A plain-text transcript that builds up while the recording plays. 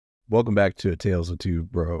Welcome back to Tales of Two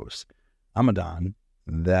Bros. I'm Adon,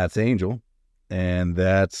 that's Angel, and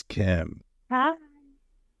that's Kim. Hi.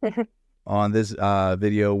 On this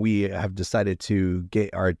video, we have decided to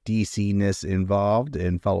get our DC-ness involved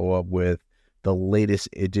and follow up with the latest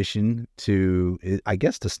addition to, I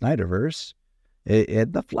guess, the Snyderverse,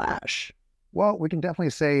 The Flash. Well, we can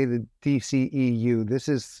definitely say the DCEU. This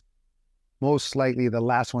is most likely the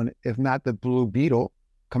last one, if not the Blue Beetle,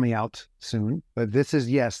 coming out soon. But this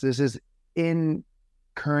is in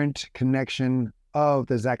current connection of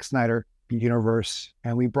the Zack Snyder universe.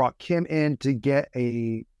 And we brought Kim in to get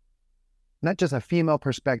not just a female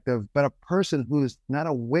perspective, but a person who's not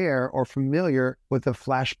aware or familiar with the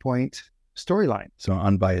Flashpoint storyline. So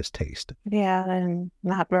unbiased taste. Yeah, and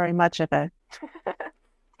not very much of a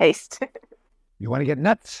taste. You want to get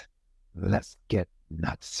nuts? Let's get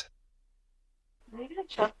nuts. Are you gonna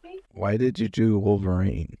choke me? Why did you do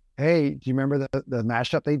Wolverine? Hey, do you remember the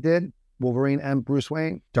mashup they did? Wolverine and Bruce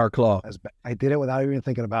Wayne? Dark Claw. I did it without even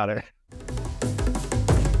thinking about it.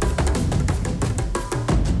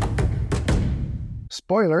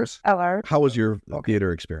 Spoilers. Alert. How was your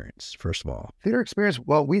theater experience, first of all? Theater experience,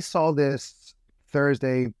 well, we saw this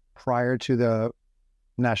Thursday prior to the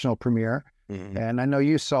national premiere. Mm-hmm. And I know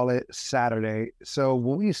you saw it Saturday. So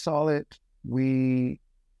when we saw it, we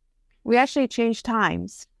actually changed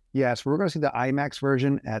times. Yes, we were going to see the IMAX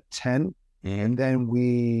version at 10. Mm-hmm. And then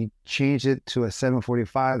we changed it to a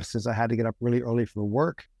 7:45 since I had to get up really early for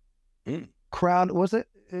work. Crowd, it was a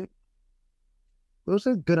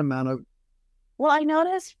good amount of. Well, I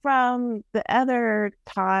noticed from the other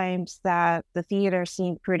times that the theater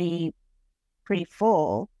seemed pretty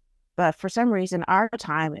full, but for some reason our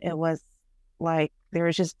time it was like there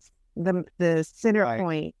was just the center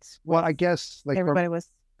point. Well, I guess like everybody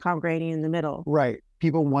was congregating in the middle. Right.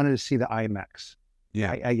 People wanted to see the IMAX.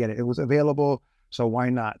 Yeah, I get it. It was available, so why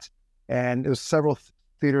not? And there was several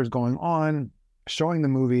theaters going on, showing the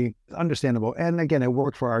movie. Understandable. And again, it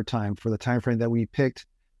worked for our time, for the time frame that we picked.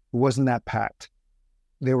 It wasn't that packed.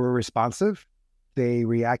 They were responsive. They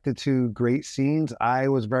reacted to great scenes. I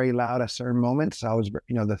was very loud at certain moments. I was,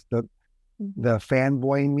 the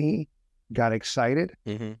fanboy in me got excited,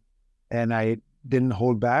 and I didn't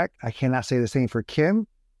hold back. I cannot say the same for Kim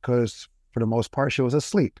because for the most part, she was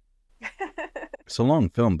asleep. It's a long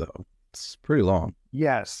film, though. It's pretty long.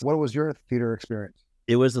 Yes. What was your theater experience?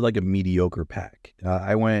 It was like a mediocre pack.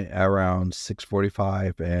 I went around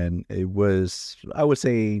 6:45, and it was, I would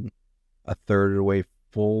say, a third of the way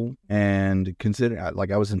full. And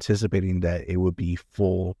I was anticipating that it would be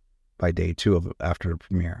full by day 2 after the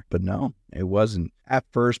premiere, but no, it wasn't. At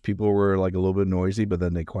first, people were like a little bit noisy, but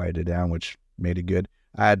then they quieted down, which made it good.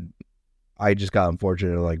 I just got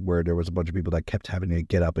unfortunate, like where there was a bunch of people that kept having to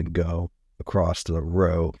get up and go across the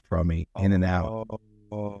row from me, in and out.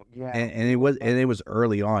 Yeah. And it was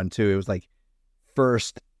early on too. It was like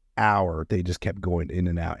first hour they just kept going in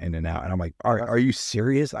and out. And I'm like, are you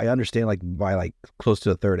serious? I understand like by like close to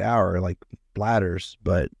the third hour, like bladders,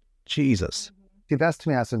 but Jesus. See, to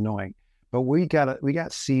me that's annoying. But we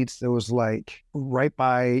got seats that was like right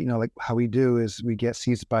by, like how we do is we get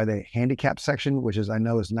seats by the handicap section, which I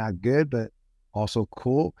know is not good, but also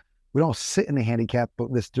cool. We don't sit in the handicap, but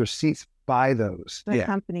there's seats by those. The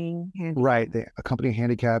accompanying handicap. Right, the accompanying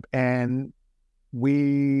handicap. And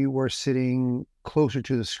we were sitting closer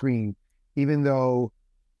to the screen, even though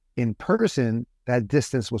in person, that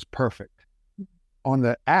distance was perfect. On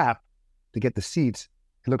the app, to get the seats,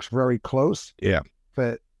 it looks very close. Yeah.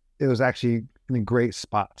 But it was actually in a great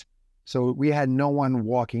spot. So we had no one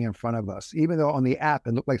walking in front of us, even though on the app,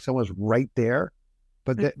 it looked like someone was right there.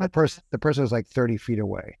 But the person was like 30 feet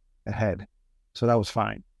away ahead. So that was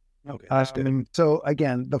fine. Okay, that's good. So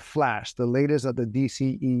again, The Flash, the latest of the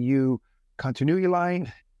DCEU continuity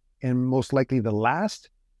line, and most likely the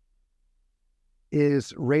last,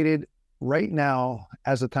 is rated right now,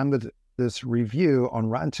 as of the time of this review on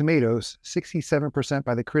Rotten Tomatoes, 67%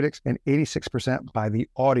 by the critics and 86% by the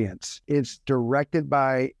audience. It's directed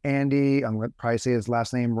by Andy, I'm going to probably say his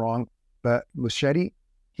last name wrong, but Muschietti.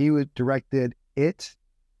 He directed It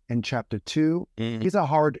and Chapter 2. Mm-hmm. He's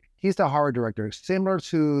the horror director, similar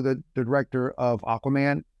to the director of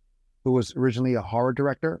Aquaman, who was originally a horror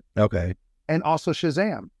director. Okay. And also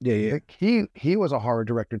Shazam. Yeah. He was a horror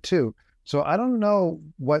director too. So I don't know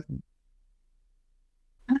what's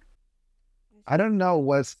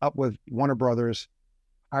up with Warner Brothers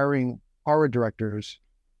hiring horror directors.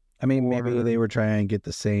 I mean, maybe they were trying to get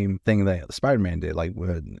the same thing that Spider-Man did. Like,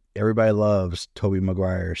 everybody loves Tobey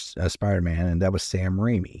Maguire's Spider-Man, and that was Sam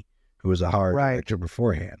Raimi, who was a horror director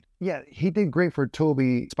beforehand. Yeah, he did great for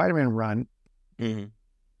Tobey Spider-Man run. Mm-hmm.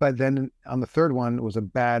 But then on the third one, it was a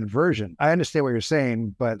bad version. I understand what you're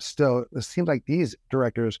saying, but still, it seems like these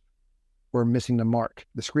directors were missing the mark.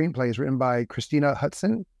 The screenplay is written by Christina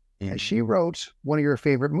Hudson, and she wrote one of your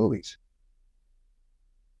favorite movies,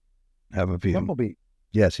 Have a few. Bumblebee.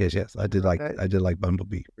 Yes. I did like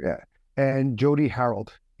Bumblebee. Yeah. And Jody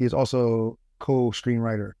Harold. He is also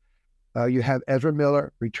co-screenwriter. You have Ezra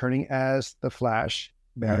Miller returning as the Flash,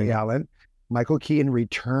 Barry Allen. Michael Keaton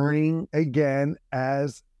returning again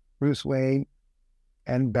as Bruce Wayne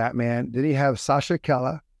and Batman. Then you have Sasha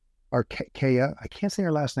Kella, or Kaya. I can't say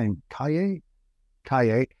her last name. Kaye,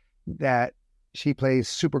 that she plays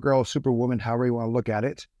Supergirl, Superwoman, however you want to look at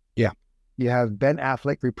it. Yeah. You have Ben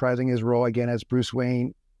Affleck reprising his role again as Bruce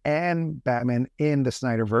Wayne and Batman in the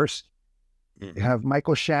Snyderverse. You have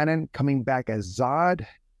Michael Shannon coming back as Zod.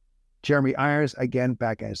 Jeremy Irons again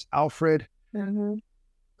back as Alfred.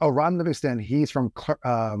 Oh, Ron Livingston, he's from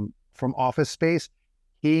Office Space.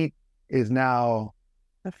 He is now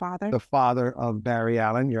The father. the father of Barry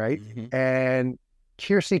Allen, right? And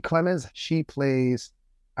Kiersey Clemens, she plays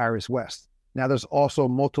Iris West. Now, there's also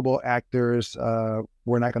multiple actors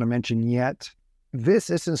we're not going to mention yet. This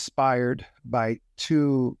is inspired by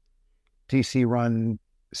two DC-run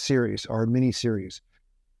series or mini-series,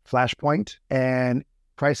 Flashpoint and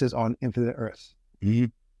Crisis on Infinite Earths.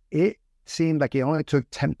 It seemed like it only took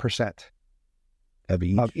 10% Of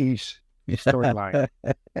each storyline.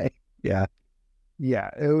 Yeah. Yeah,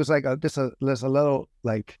 it was like just a little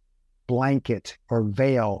like blanket or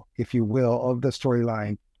veil, if you will, of the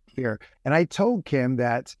storyline here. And I told Kim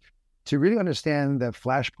that to really understand the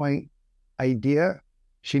Flashpoint idea,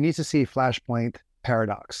 she needs to see Flashpoint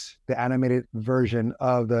Paradox, the animated version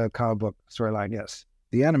of the comic book storyline. Yes.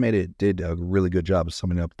 The animated did a really good job of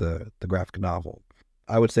summing up the graphic novel.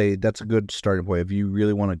 I would say that's a good starting point if you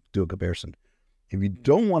really want to do a comparison. If you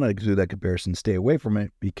don't want to do that comparison, stay away from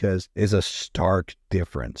it because it's a stark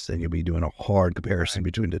difference and you'll be doing a hard comparison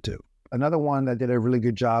between the two. Another one that did a really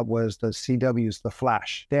good job was the CW's The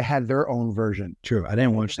Flash. They had their own version. True. I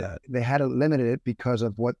didn't watch that. They had to limit it because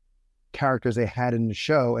of what characters they had in the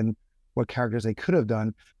show and what characters they could have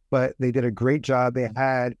done, but they did a great job. They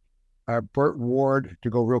had Burt Ward, to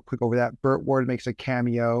go real quick over that. Burt Ward makes a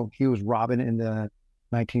cameo. He was Robin in the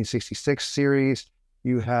 1966 series.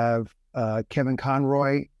 You have Kevin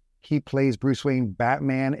Conroy. He plays Bruce Wayne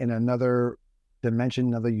Batman in another dimension,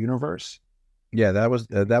 another universe. Yeah, that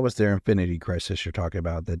was their Infinity Crisis you're talking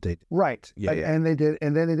about. That they Right. Yeah. And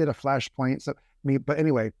then they did a Flashpoint. So but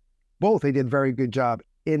anyway, both they did very good job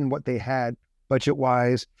in what they had budget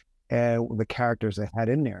wise and the characters they had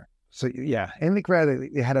in there. So yeah, and they had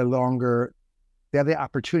they had the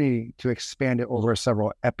opportunity to expand it over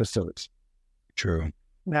several episodes. True.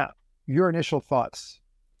 Now, your initial thoughts.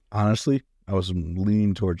 Honestly, I was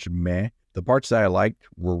leaning towards meh. The parts that I liked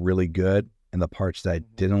were really good, and the parts that I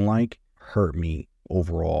didn't like hurt me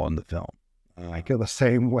overall in the film. I feel the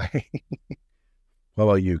same way. What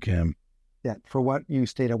about you, Kim? Yeah, for what you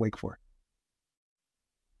stayed awake for.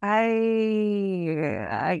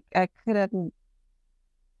 I could have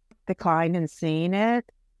declined in seeing it.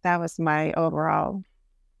 That was my overall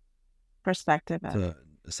perspective of it.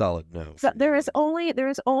 It's a solid no. So there is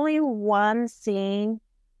only one scene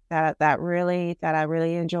that I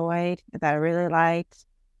really enjoyed, that I really liked,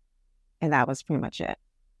 and that was pretty much it.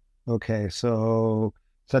 Okay, so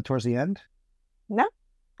is that towards the end? No,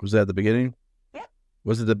 Was that at the beginning? Yeah.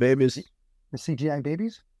 Was it the babies? The CGI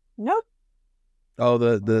babies? nope. Oh,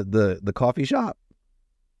 the coffee shop.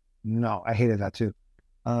 No, I hated that too.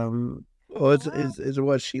 Oh, it's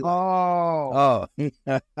what she liked. Oh,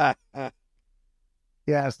 Oh.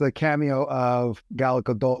 yeah, it's the cameo of Gal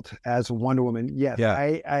Gadot as Wonder Woman. Yes,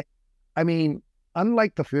 Yeah. I mean,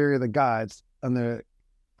 unlike the Fury of the Gods on the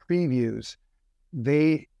previews,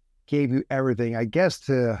 they gave you everything, I guess,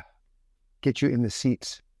 to get you in the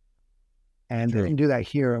seats, and they True. didn't do that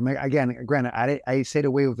here. I mean, again, granted, I stayed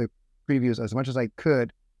away with the previews as much as I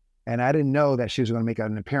could, and I didn't know that she was going to make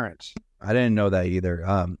an appearance. I didn't know that either.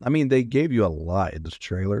 I mean, they gave you a lot in the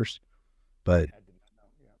trailers, but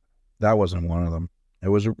that wasn't one of them. It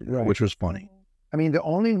was, which was funny. I mean, the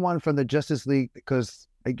only one from the Justice League, because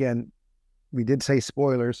again, we did say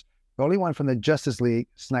spoilers. The only one from the Justice League,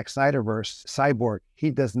 Zack Snyderverse, Cyborg, he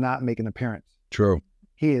does not make an appearance. True.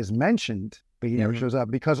 He is mentioned, but he never shows up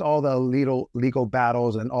because all the legal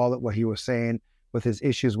battles and all that what he was saying with his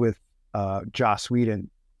issues with Joss Whedon,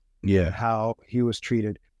 Yeah. how he was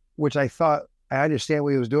treated, which I thought I understand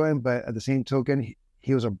what he was doing, but at the same token,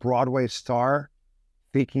 he was a Broadway star,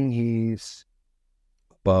 thinking he's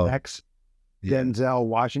next Denzel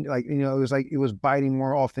Washington. Like, it was biting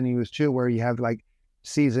more off than he was chewing, where you have like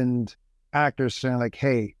seasoned actors saying like,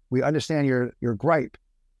 "Hey, we understand your gripe,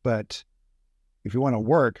 but if you want to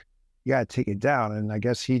work, you gotta take it down." And I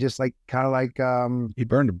guess he just like kind of like, He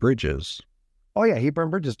burned the bridges. oh yeah, he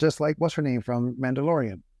burned bridges, just like what's her name from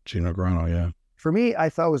Mandalorian. Gina Carano, yeah. For me, I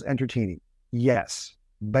thought it was entertaining, yes,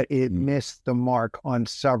 but it missed the mark on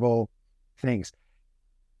several things.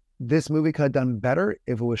 This movie could have done better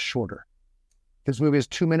if it was shorter. This movie is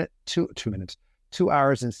 2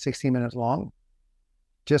 hours and 16 minutes long.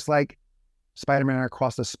 Just like Spider-Man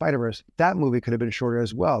Across the Spider-Verse, that movie could have been shorter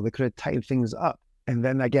as well. They could have tightened things up. And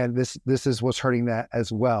then again, this is what's hurting that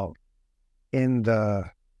as well in the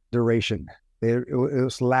duration. It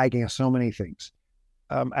was lagging at so many things.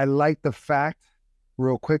 I like the fact,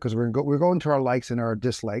 real quick, because we're going to our likes and our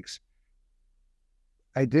dislikes.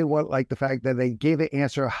 I did like the fact that they gave the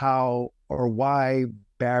answer how or why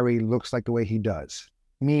Barry looks like the way he does.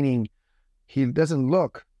 Meaning, he doesn't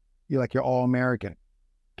look like you're all American.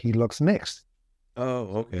 He looks mixed.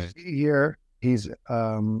 Oh, okay. Here, he's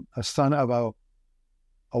a son of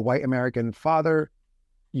a white American father,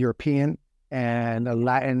 European, and a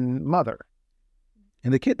Latin mother.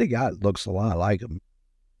 And the kid they got looks a lot like him.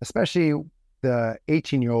 Especially the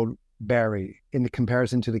 18-year-old Barry in the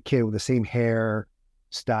comparison to the kid with the same hair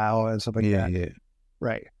style and stuff like that. Yeah.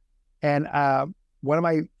 Right. And one of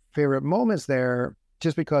my favorite moments there,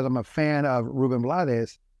 just because I'm a fan of Ruben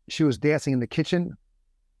Blades, she was dancing in the kitchen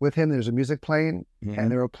with him. There's a music playing,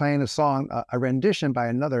 and they were playing a song, a rendition by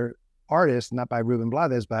another artist, not by Ruben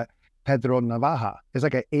Blades, but Pedro Navaja. It's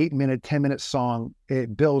like an 8-minute, 10-minute song.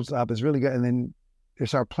 It builds up. It's really good. And then they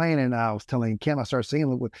start playing, and I was telling Kim, I started saying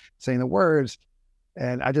the words.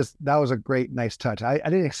 And that was a great, nice touch. I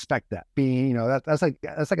didn't expect that being, that's like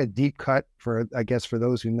a deep cut for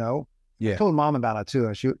those who know. Yeah. I told Mom about it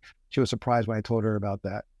too. She was surprised when I told her about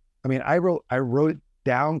that. I mean, I wrote it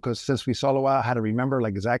down because since we saw it a while, I had to remember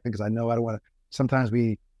like exactly, because I know I don't want to, sometimes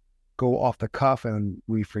we go off the cuff and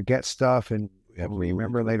we forget stuff and we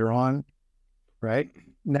remember later on. Right.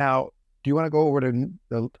 Now, do you want to go over to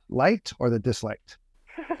the liked or the disliked?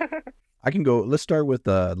 I can go. Let's start with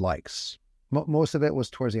the likes. Most of it was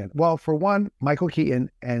towards the end. Well, for one, Michael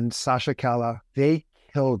Keaton and Sasha Cala, they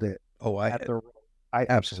killed it. Oh, absolutely.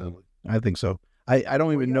 I think so. I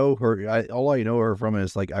don't even know her. All I know her from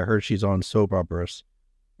is like, I heard she's on soap operas,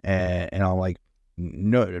 and I'm like,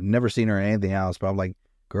 no, I've never seen her in anything else. But I'm like,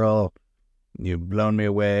 girl, you've blown me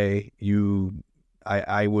away.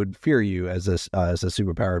 I would fear you as a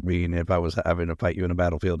superpowered being if I was having to fight you in a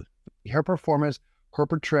battlefield. Her performance, her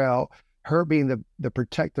portrayal, her being the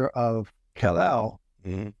protector of Kal-El,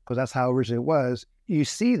 because that's how originally it was. You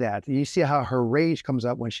see that. You see how her rage comes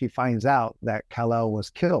up when she finds out that Kal-El was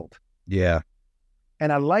killed. Yeah.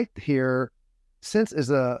 And I liked here, since it's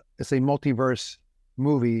a multiverse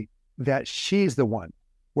movie, that she's the one.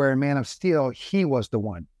 Where in Man of Steel, he was the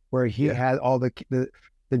one. Where he had all the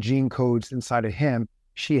gene codes inside of him.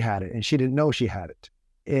 She had it, and she didn't know she had it.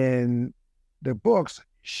 In the books,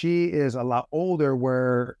 she is a lot older,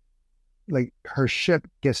 where like her ship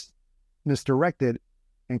gets misdirected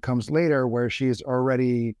and comes later, where she's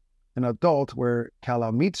already an adult, where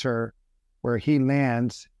Kal-El meets her, where he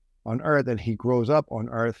lands on Earth and he grows up on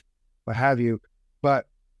Earth, what have you. But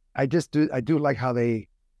I do like how they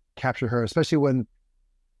capture her, especially when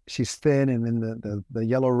she's thin and then the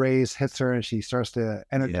yellow rays hits her and she starts to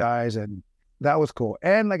energize, and that was cool.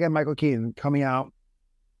 And like Michael Keaton coming out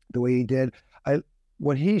the way he did,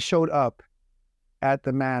 when he showed up at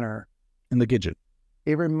the manor in the kitchen,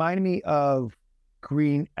 it reminded me of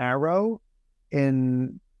Green Arrow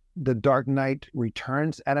in the Dark Knight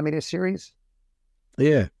Returns animated series.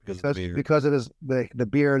 Yeah, because of the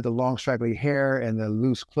beard, the long straggly hair, and the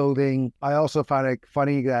loose clothing. I also found it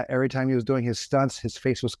funny that every time he was doing his stunts, his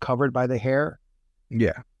face was covered by the hair.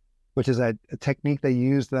 Yeah, which is a technique they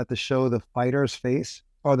use to show the fighter's face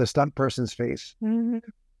or the stunt person's face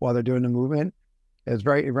while they're doing the movement. It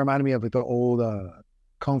reminded me of the old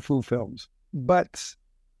kung fu films. But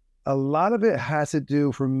a lot of it has to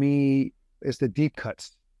do, for me, is the deep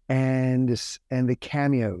cuts and the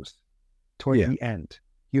cameos toward the end.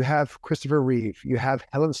 You have Christopher Reeve, you have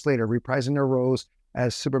Helen Slater reprising their roles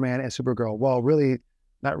as Superman and Supergirl. Well, really,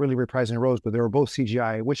 not really reprising roles, but they were both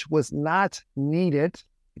CGI, which was not needed.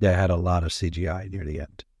 They had a lot of CGI near the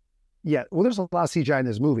end. Yeah, well, there's a lot of CGI in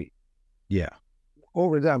this movie. Yeah,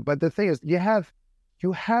 overdone. But the thing is, you have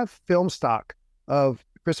film stock of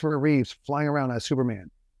Christopher Reeves flying around as Superman.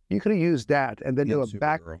 You could have used that and then do a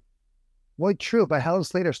back. Well, true, but Helen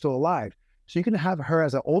Slater's still alive, so you can have her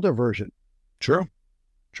as an older version. True.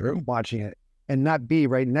 Watching it and not be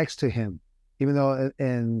right next to him, even though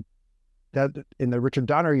in the Richard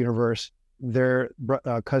Donner universe, they're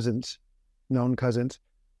cousins. known cousins.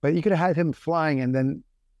 But you could have had him flying and then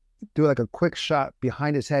do like a quick shot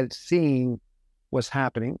behind his head, seeing what's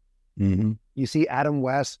happening. Mm-hmm. You see Adam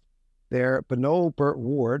West there, but no Burt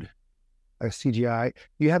Ward, a CGI.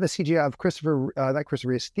 You have a CGI of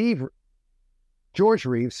George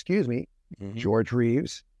Reeves, excuse me, George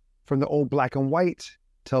Reeves from the old black and white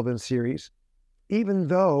television series, even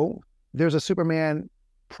though there's a Superman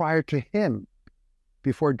prior to him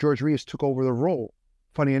before George Reeves took over the role.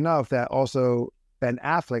 Funny enough, that also Ben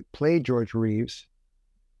Affleck played George Reeves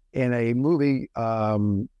in a movie,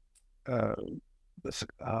 Hollywood.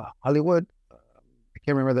 I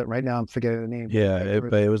can't remember that right now. I'm forgetting the name. Yeah,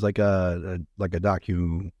 but it was like a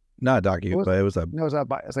docu, not a docu, but it was a. No, it's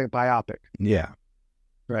like a biopic. Yeah.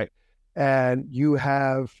 Right. And you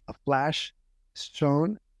have a Flash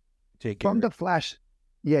shown from the Flash.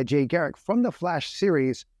 Yeah, Jay Garrick from the Flash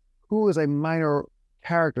series, who is a minor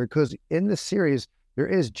character because in the series there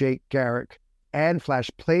is Jake Garrick and Flash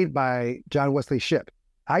played by John Wesley Shipp.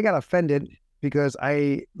 I got offended because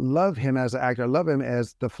I love him as an actor. I love him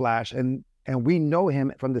as the Flash, and we know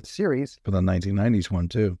him from the series. For the 1990s one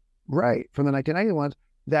too. Right, from the 1990 ones,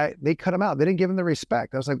 that they cut him out. They didn't give him the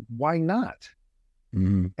respect. I was like, why not?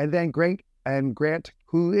 Mm-hmm. And then Grant,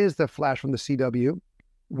 who is the Flash from the CW,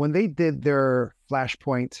 when they did their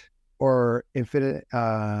Flashpoint or Infinite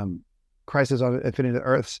Crisis on Infinite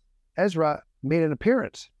Earths, Ezra made an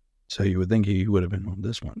appearance. So you would think he would have been on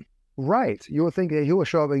this one. Right. You would think that he would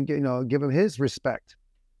show up and give him his respect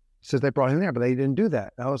since they brought him there, but they didn't do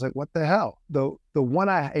that. And I was like, what the hell? The one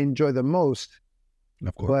I enjoyed the most,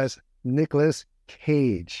 of course, was Nicolas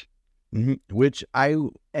Cage. Mm-hmm. Which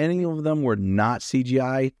any of them were not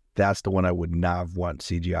CGI. That's the one I would not want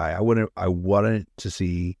CGI. I wanted to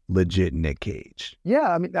see legit Nick Cage. Yeah,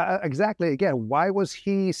 I mean, exactly. Again, why was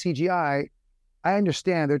he CGI? I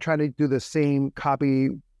understand they're trying to do the same copy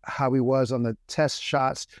how he was on the test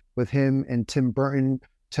shots with him and Tim Burton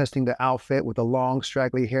testing the outfit with the long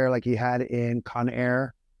straggly hair like he had in Con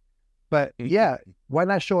Air. But yeah, why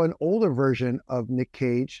not show an older version of Nick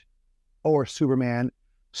Cage or Superman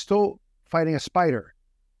still fighting a spider,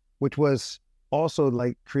 which was also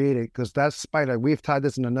like created, because that spider, we've tied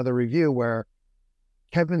this in another review where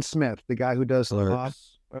Kevin Smith, the guy who does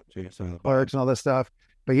Clerks and all this stuff,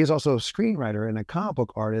 but he's also a screenwriter and a comic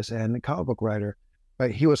book artist and a comic book writer.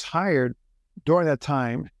 But he was hired during that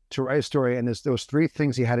time to write a story, and there was three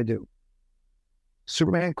things he had to do.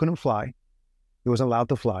 Superman couldn't fly. He wasn't allowed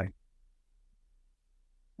to fly.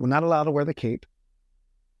 We're not allowed to wear the cape.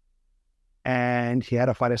 And he had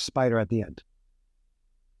to fight a spider at the end.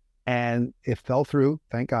 And it fell through,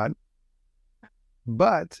 thank God.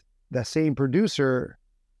 But that same producer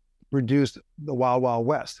produced The Wild Wild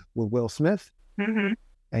West with Will Smith. Mm-hmm.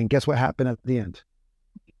 And guess what happened at the end?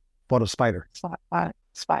 Fought a spider.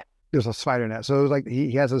 Spider. There's a spider net. So it was like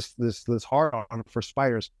he has this heart on for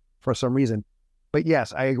spiders for some reason. But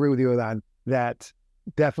yes, I agree with you on that.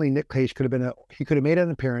 Definitely Nick Cage could have made an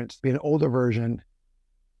appearance, be an older version.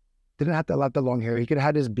 Didn't have to let the long hair. He could have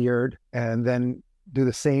had his beard and then do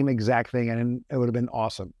the same exact thing, and it would have been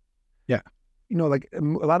awesome. Yeah. Like a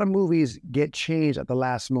lot of movies get changed at the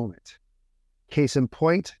last moment. Case in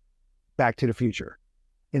point, Back to the Future.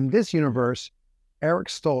 In this universe, Eric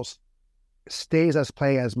Stoltz stays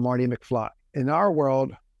playing as Marty McFly. In our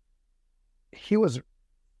world, he was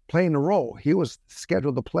playing the role. He was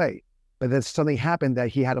scheduled to play, but then something happened that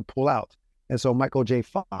he had to pull out. And so Michael J.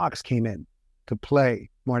 Fox came in to play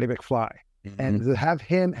Marty McFly. Mm-hmm. And to have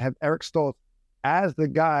Eric Stoltz as the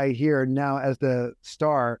guy here now as the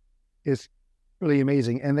star is really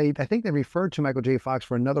amazing. And I think they referred to Michael J. Fox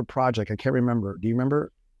for another project. I can't remember. Do you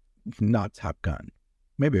remember? Not Top Gun.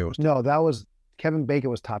 Maybe it was. No, that was Kevin Bacon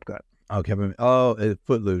was Top Gun. Oh,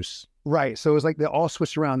 Footloose. Right. So it was like they all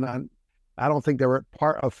switched around. I don't think they were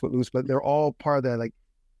part of Footloose, but they're all part of that. Like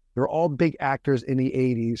they're all big actors in the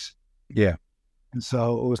 80s. Yeah. And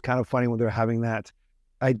so it was kind of funny when they were having that.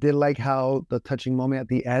 I did like how the touching moment at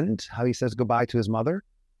the end, how he says goodbye to his mother,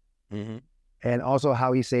 mm-hmm. and also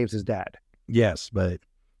how he saves his dad. Yes, but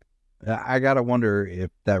I gotta wonder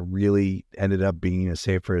if that really ended up being a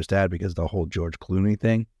save for his dad because the whole George Clooney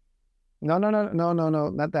thing. No,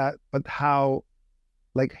 not that. But how,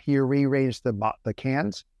 like, he rearranged the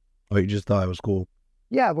cans. Oh, you just thought it was cool.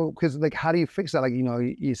 Yeah, well, because like, how do you fix that? Like,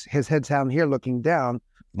 his head's down here looking down.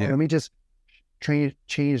 Yeah. Let me just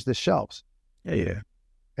change the shelves. Yeah.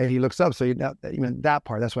 And he looks up, so that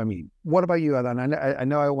part. That's what I mean. What about you, Alan? I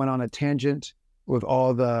know I went on a tangent with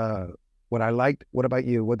all what I liked. What about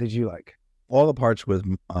you? What did you like? All the parts with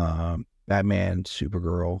Batman,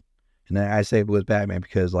 Supergirl, and then I say with Batman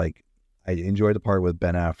because like I enjoyed the part with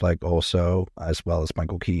Ben Affleck also, as well as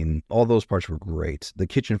Michael Keaton. All those parts were great. The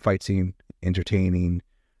kitchen fight scene, entertaining.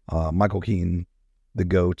 Michael Keaton, the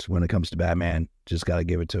GOAT when it comes to Batman, just got to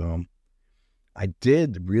give it to him. I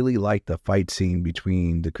did really like the fight scene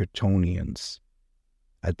between the Kryptonians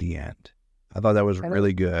at the end. I thought that was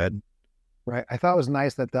really good. Right. I thought it was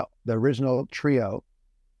nice that the original trio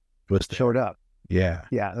showed up. Yeah.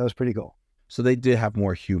 Yeah, that was pretty cool. So they did have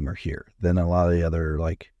more humor here than a lot of the other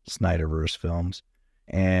like Snyderverse films.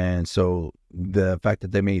 And so the fact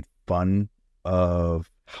that they made fun of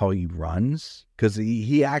how he runs, because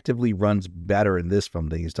he actively runs better in this film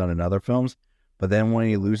than he's done in other films. But then when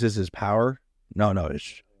he loses his power,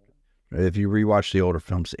 if you rewatch the older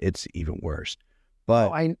films, it's even worse.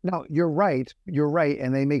 But you're right. You're right.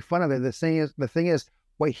 And they make fun of it. The thing is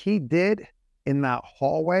what he did in that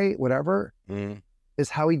hallway, whatever, is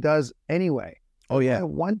how he does anyway. Oh yeah.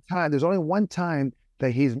 There's only one time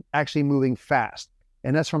that he's actually moving fast,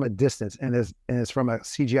 and that's from a distance, and it's from a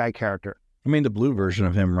CGI character. I mean, the blue version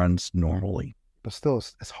of him runs normally, but still,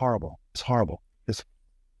 it's horrible. It's horrible. It's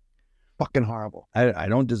fucking horrible. I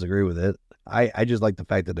don't disagree with it. I just like the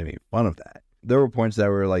fact that they made fun of that. There were points that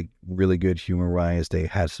were like really good humor-wise. They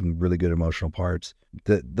had some really good emotional parts.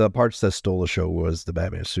 The parts that stole the show was the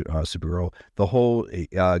Batman Supergirl. The whole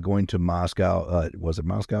going to Moscow, was it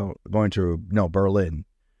Moscow? Berlin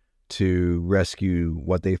to rescue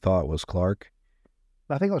what they thought was Clark.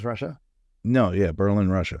 I think it was Russia. No, yeah, Berlin,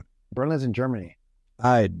 Russia. Berlin's in Germany.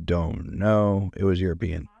 I don't know. It was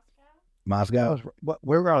European. Moscow?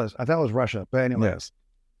 Regardless, I thought it was Russia. But anyway. Yes.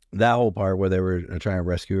 That whole part where they were trying to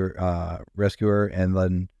rescue her, and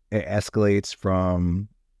then it escalates from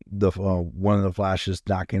the one of the Flashes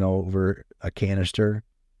knocking over a canister,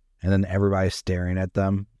 and then everybody's staring at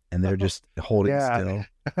them, and they're just holding still.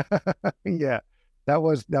 Yeah, that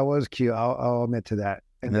was cute. I'll admit to that.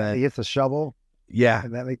 And then he hits a shovel. Yeah,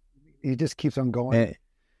 and then he just keeps on going.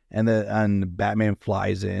 And Batman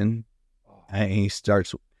flies in, and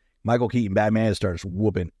Michael Keaton Batman starts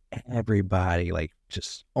whooping everybody, like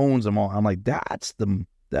just owns them all. I'm like, that's the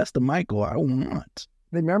Michael I want.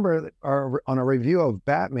 Remember on a review of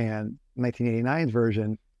Batman 1989's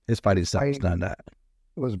version, his fighting style is not that.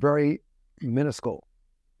 It was very minuscule.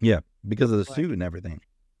 Yeah, because of the suit and everything.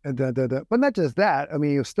 But not just that. I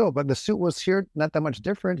mean, but the suit was here not that much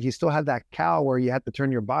different. He still had that cowl where you had to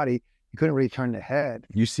turn your body. You couldn't really turn the head.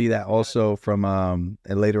 You see that also from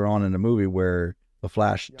later on in the movie where the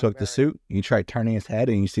Flash took the suit. You try turning his head,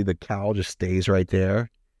 and you see the cowl just stays right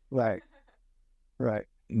there. Right.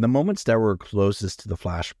 The moments that were closest to the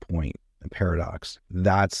Flashpoint paradox,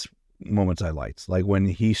 that's moments I liked. Like when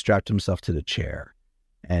he strapped himself to the chair,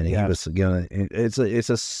 and he was gonna. It's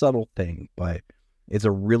a subtle thing, but it's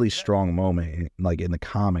a really strong moment, like in the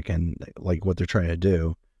comic, and like what they're trying to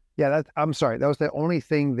do. Yeah, I'm sorry. That was the only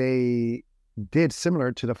thing they did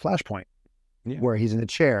similar to the Flashpoint, where he's in the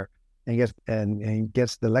chair. And he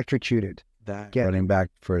gets electrocuted. Running back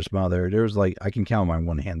for his mother. There was like, I can count on my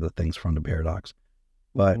one hand the things from the paradox.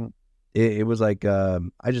 But it was like, I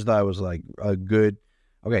just thought it was like that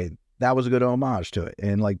was a good homage to it.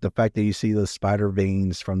 And like the fact that you see the spider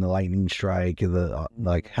veins from the lightning strike,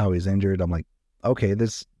 like how he's injured. I'm like, okay,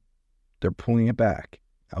 they're pulling it back.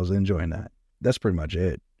 I was enjoying that. That's pretty much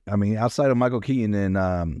it. I mean, outside of Michael Keaton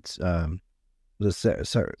and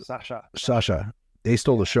Sasha, they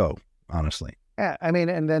stole the show. Honestly. Yeah, I mean,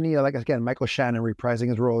 and then, like, again, Michael Shannon reprising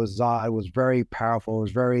his role as Zod was very powerful. It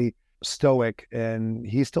was very stoic, and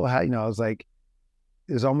he still had, it was like,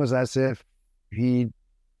 it was almost as if it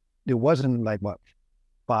wasn't like,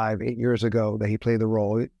 5-8 years ago that he played the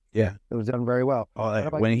role. Yeah. It was done very well.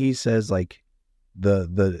 When he says, like,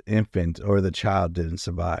 the infant or the child didn't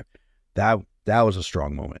survive, that was a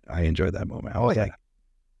strong moment. I enjoyed that moment. I was like,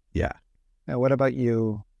 yeah. Now, what about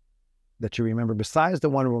you? That you remember besides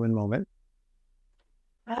the Wonder Woman moment?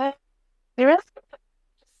 There is,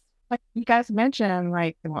 like you guys mentioned,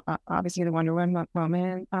 like obviously the Wonder Woman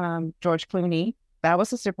moment. George Clooney, that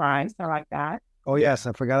was a surprise. I like that. Oh yes,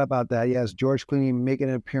 I forgot about that. Yes, George Clooney making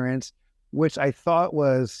an appearance, which I thought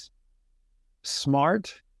was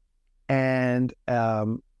smart and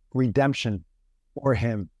redemption for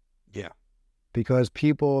him. Yeah, because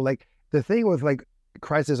people like the thing with like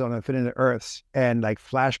Crisis on Infinite Earths and like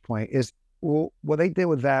Flashpoint is what they did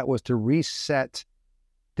with that was to reset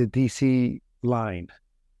the DC line,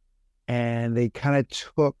 and they kind of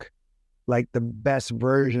took like the best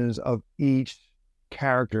versions of each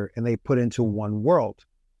character and they put into one world.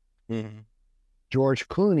 George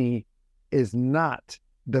Clooney is not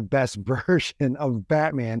the best version of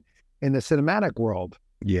Batman in the cinematic world.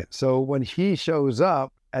 Yeah. So when he shows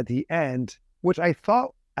up at the end, which I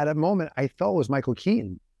thought at a moment I thought it was Michael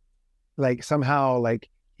Keaton. Like somehow like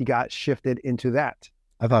he got shifted into that.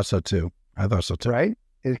 I thought so too. Right?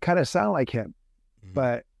 It kind of sounded like him.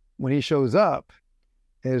 But when he shows up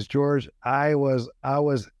as George, I was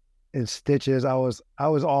in stitches. I was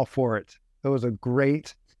all for it. It was a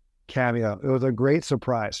great cameo. It was a great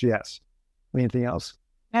surprise. Yes. Anything else?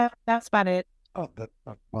 No, that's about it. Oh,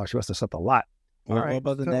 well, she must have slept a lot. Well, All right, what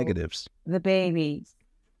about the so- negatives? The babies.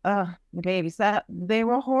 The babies. They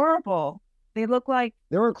were horrible. They look like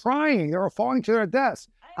They were crying. They were falling to their deaths.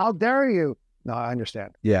 How dare you? No, I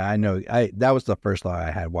understand. Yeah, I know. That was the first thought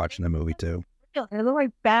I had watching the movie too. they look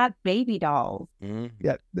like bad baby dolls.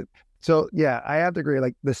 Yeah. So yeah, I have to agree.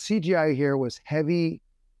 Like the CGI here was heavy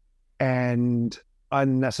and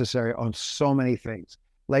unnecessary on so many things.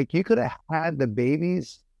 Like you could have had the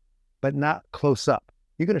babies, but not close up.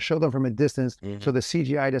 You could have showed them from a distance so the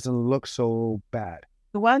CGI doesn't look so bad.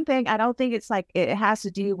 The one thing, I don't think it's like it has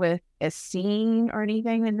to do with a scene or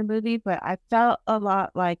anything in the movie, but I felt a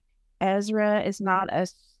lot like Ezra is not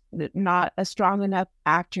a strong enough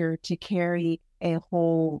actor to carry a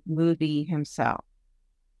whole movie himself.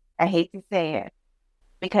 I hate to say it,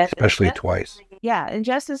 because Especially twice. Yeah, in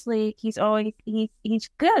Justice League, he's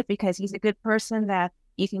good because he's a good person that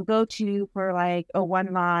you can go to for like a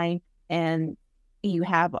one line, and you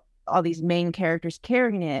have all these main characters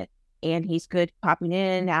carrying it, and he's good popping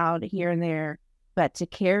in, out, here and there. But to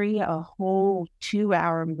carry a whole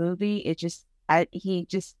 2-hour movie,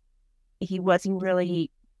 he wasn't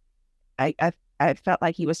really. I felt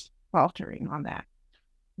like he was faltering on that.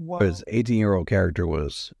 His 18-year-old character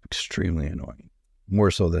was extremely annoying, more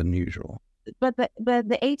so than usual. But the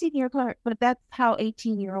 18-year-old, but that's how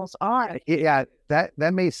 18-year-olds are. Yeah,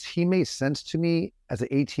 he made sense to me as an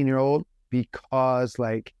 18-year-old because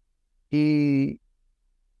like he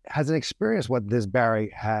hasn't experienced what this Barry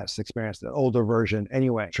has experienced, the older version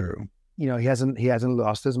anyway. True. You know, he hasn't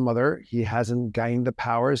lost his mother. He hasn't gained the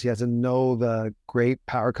powers. He hasn't know the great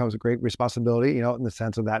power comes with great responsibility, you know, in the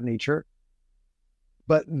sense of that nature.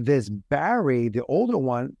 But this Barry, the older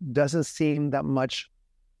one, doesn't seem that much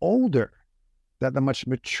older, that much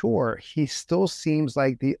mature. He still seems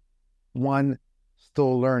like the one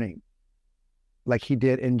still learning, like he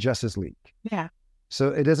did in Justice League. Yeah.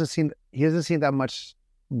 So he doesn't seem that much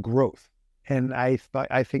growth. And I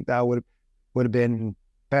think that would have been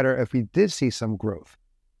better if we did see some growth.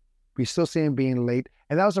 We still see him being late,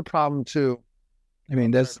 and that was a problem too. I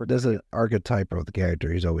mean, there's an archetype of the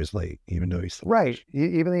character. He's always late, even though he's right.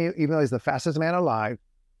 Even though he's the fastest man alive,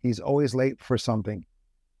 he's always late for something.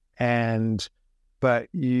 But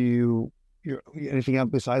you anything else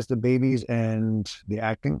besides the babies and the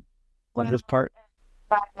acting on this part?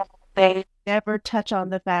 They never touch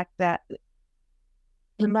on the fact that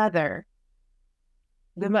the mother,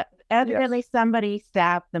 evidently somebody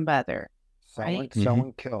stabbed the mother.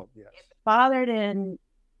 Someone killed. Yes. If the father didn't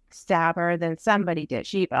stab her, then somebody did.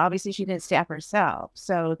 She didn't stab herself,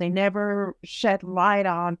 so they never shed light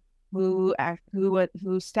on who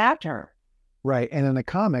stabbed her. Right, and in the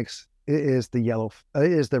comics, it is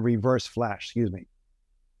the reverse Flash. Excuse me.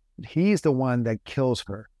 He's the one that kills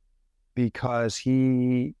her because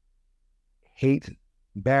he hates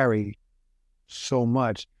Barry so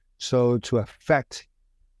much, so to affect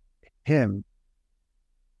him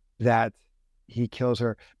that he kills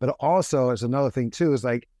her. But also, as another thing too, is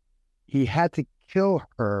like he had to kill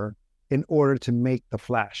her in order to make the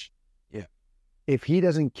Flash. Yeah. If he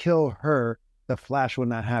doesn't kill her, the Flash will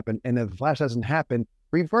not happen. And if the Flash doesn't happen,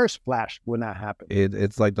 reverse Flash will not happen.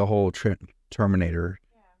 It's like the whole Terminator.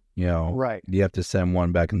 You know, right? You have to send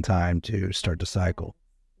one back in time to start the cycle.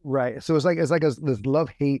 Right. So it's like this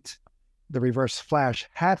love-hate the reverse Flash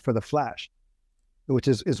had for the Flash, which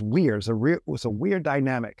is weird. It's a weird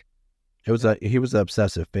dynamic. He was an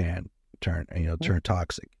obsessive fan turned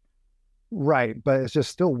toxic. Right, but it's just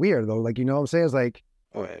still weird though. Like, you know what I'm saying? It's like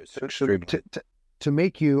to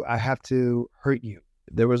make you, I have to hurt you.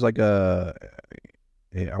 There was like I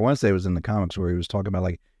want to say it was in the comics where he was talking about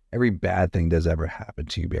like every bad thing that's ever happened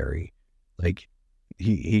to you, Barry. Like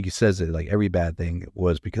he says it like every bad thing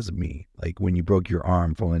was because of me. Like when you broke your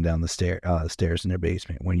arm falling down the stairs in their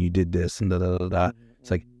basement, when you did this and da da da da. It's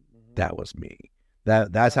like that was me.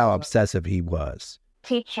 That's how obsessive he was.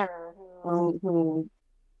 Teacher who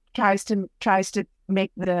tries to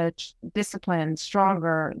make the discipline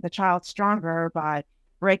stronger, the child stronger by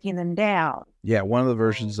breaking them down. Yeah, one of the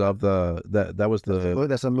versions of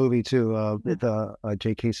that's a movie too with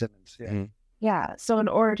J.K. Simmons. Yeah. Mm-hmm. Yeah. So in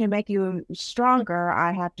order to make you stronger,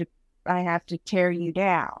 I have to tear you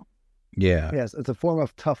down. Yeah. Yes, it's a form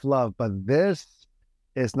of tough love, but this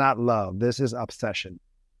is not love. This is obsession.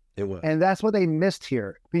 It was. And that's what they missed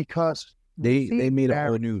here because They made a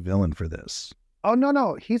whole new villain for this. Oh,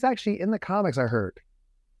 no. He's actually in the comics, I heard.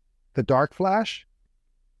 The Dark Flash.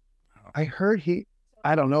 I heard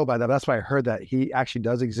I don't know about that, but that's why I heard that he actually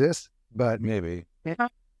does exist, but Maybe. Yeah.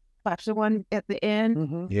 Flash, the one at the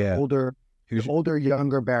end. Yeah. Older,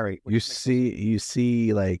 younger Barry. You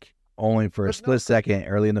see like only for a split second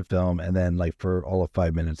early in the film, and then like for all of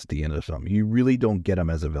 5 minutes at the end of the film. You really don't get him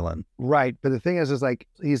as a villain. Right. But the thing is like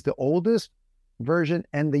he's the oldest version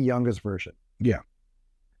and the youngest version. Yeah.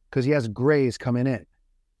 Because he has grays coming in.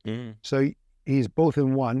 Mm. So he's both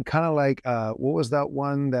in one. Kind of like, what was that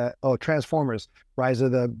one Transformers, Rise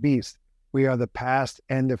of the Beast. We are the past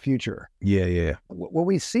and the future. Yeah. When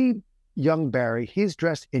we see young Barry, he's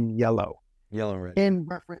dressed in yellow. Yellow and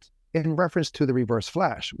red. In reference to the Reverse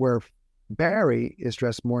Flash, where Barry is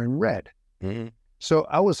dressed more in red. Mm-hmm. So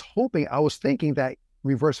I was thinking that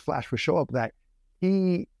Reverse Flash would show up, that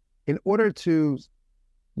he, in order to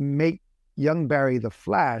make young Barry the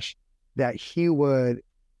Flash, that he would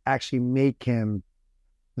actually make him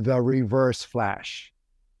the Reverse Flash.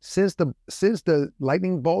 Since the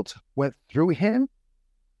lightning bolt went through him,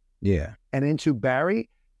 yeah, and into Barry,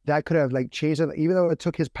 that could have like changed it. Even though it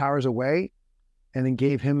took his powers away, and then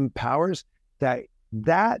gave him powers,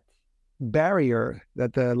 that barrier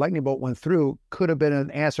that the lightning bolt went through could have been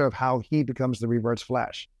an answer of how he becomes the Reverse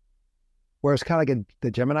Flash. Where it's kind of like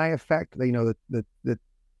the Gemini effect, the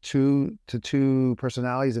two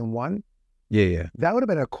personalities in one. Yeah. That would have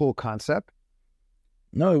been a cool concept.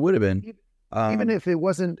 No, it would have been. Even if it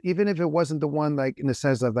wasn't the one, like in the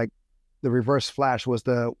sense of like the Reverse Flash was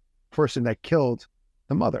the person that killed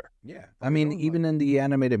the mother. Yeah. I mean, even in the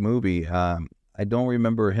animated movie, I don't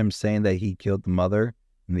remember him saying that he killed the mother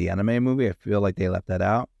in the animated movie. I feel like they left that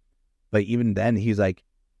out. But even then, he's like,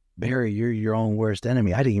 Barry, you're your own worst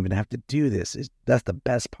enemy. I didn't even have to do this. That's the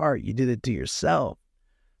best part. You did it to yourself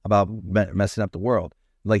about messing up the world.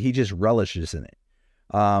 Like, he just relishes in it.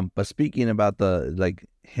 But speaking about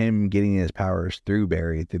him getting his powers through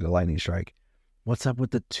Barry, through the lightning strike, what's up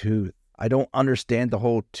with the tooth? I don't understand the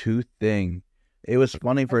whole tooth thing. It was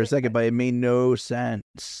funny for a second, but it made no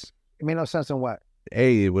sense. It made no sense in what?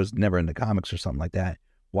 It was never in the comics or something like that.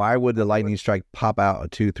 Why would the lightning strike pop out a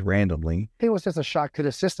tooth randomly? I think it was just a shock to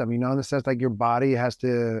the system, in the sense like your body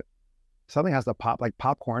something has to pop like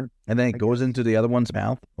popcorn. And then it goes into the other one's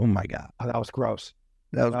mouth. Oh my God. Oh, that was gross.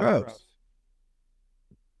 That was gross.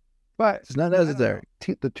 But it's not necessary.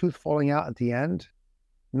 The tooth falling out at the end,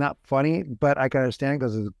 not funny, but I can understand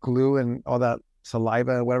because it's glue and all that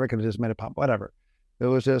saliva and whatever could have just made it pop, whatever. It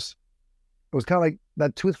was kind of like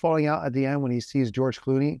that tooth falling out at the end when he sees George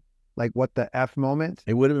Clooney, like what the F moment.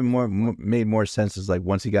 It would have been made more sense as like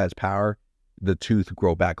once he got his power, the tooth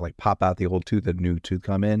grow back, like pop out the old tooth, a new tooth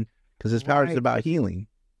come in, because his power is about healing.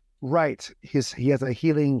 Right. He has a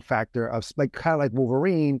healing factor of like kind of like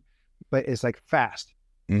Wolverine, but it's like fast.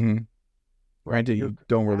 Mm-hmm. Granted, you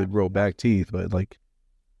don't really grow back teeth, but like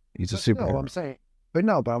he's a superhero. No, I'm saying, but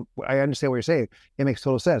I understand what you're saying. It makes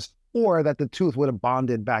total sense. Or that the tooth would have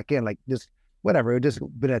bonded back in, like just whatever. It would just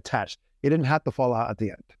been attached. It didn't have to fall out at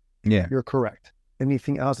the end. Yeah, you're correct.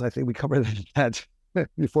 Anything else? I think we covered that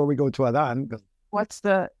before we go to Adan. What's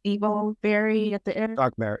the evil Barry at the end?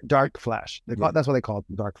 Dark Flash. That's what they call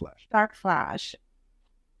it, Dark Flash. Dark Flash.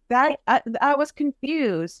 That I was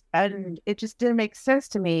confused, and it just didn't make sense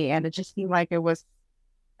to me, and it just seemed like it was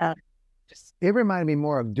just. It reminded me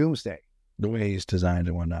more of Doomsday. The way he's designed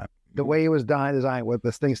and whatnot. The way he was designed with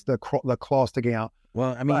the things, the claw sticking out.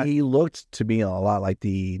 Well, I mean, he looked to me a lot like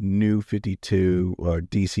the new 52 or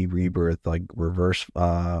DC Rebirth, like Reverse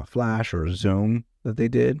Flash or Zoom that they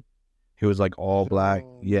did. He was like all black.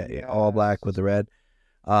 Yeah, all black with the red.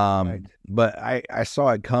 Right. But I saw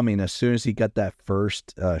it coming as soon as he got that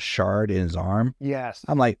first shard in his arm. Yes.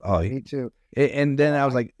 I'm like, oh, me too. And then I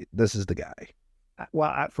was like, this is the guy.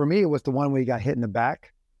 Well, for me, it was the one where he got hit in the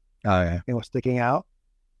back. Oh, yeah. It was sticking out.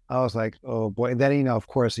 I was like, oh boy. And then, of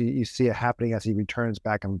course, you see it happening as he returns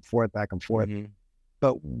back and forth. Mm-hmm.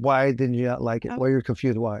 But why didn't you not like it? Why you're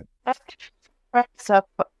confused? Why?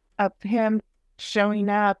 Of him showing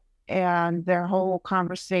up and their whole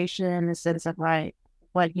conversation in the sense of like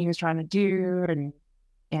what he was trying to do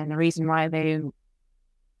and the reason why they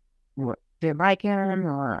didn't like him,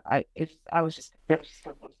 or I was just.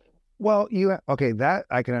 Well, that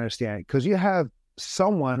I can understand, because you have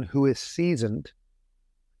someone who is seasoned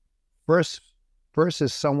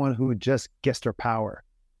versus someone who just gets their power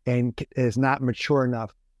and is not mature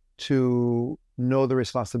enough to know the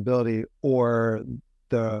responsibility or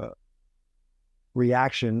the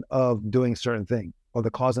reaction of doing certain thing or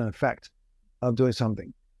the cause and effect of doing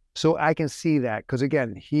something. So I can see that because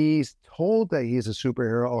again, he's told that he's a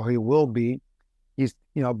superhero or he will be. He's,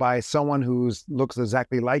 by someone who's looks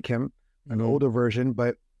exactly like him, an older version,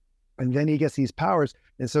 and then he gets these powers.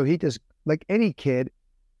 And so he just, like any kid,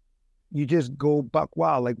 you just go buck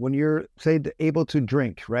wild. Like when you're, say, able to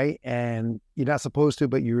drink, right? And you're not supposed to,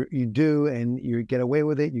 but you do, and you get away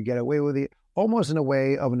with it. You get away with it almost in a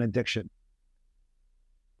way of an addiction,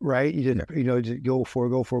 right? You just, just go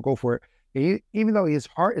for it. And even though his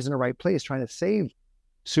heart is in the right place trying to save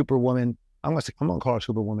Superwoman, I'm going to call her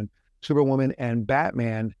Superwoman and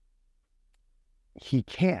Batman, he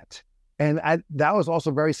can't. And that was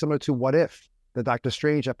also very similar to What If, the Doctor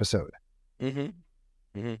Strange episode. I don't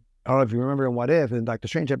know if you remember in What If, in Doctor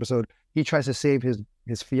Strange episode, he tries to save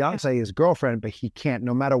his fiance, his girlfriend, but he can't.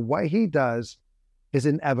 No matter what he does, is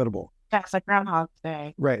inevitable. That's like Groundhog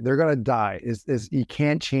Day. Right. They're going to die. You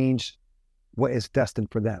can't change what is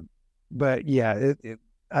destined for them. But yeah,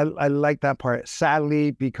 I like that part.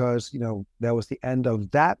 Sadly, because, that was the end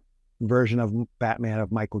of that version of Batman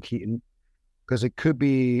of Michael Keaton. Because it could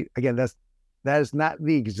be, again, that is not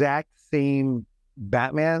the exact same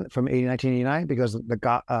Batman from 1989 because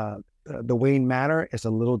the Wayne Manor is a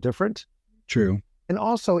little different. True. And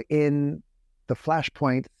also in the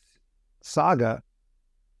Flashpoint saga,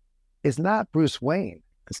 it's not Bruce Wayne.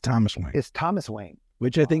 It's Thomas Wayne. It's Thomas Wayne.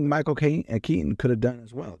 Which I think Michael Keaton could have done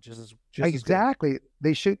as well. Just exactly.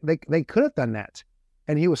 They could have done that.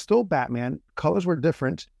 And he was still Batman. Colors were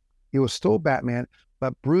different. He was still Batman.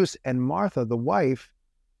 But Bruce and Martha, the wife,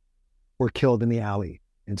 were killed in the alley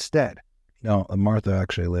instead. No, Martha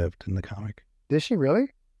actually lived in the comic. Did she really?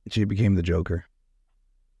 She became the Joker.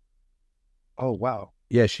 Oh, wow.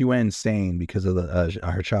 Yeah, she went insane because of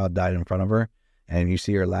her child died in front of her. And you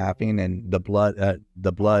see her laughing, and the blood.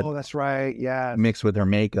 Oh, that's right. Yeah, mixed with her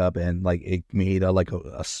makeup, and like it made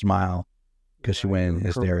a smile because she went in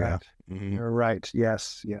hysteria. You're right.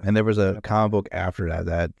 Yes. And there was a comic book after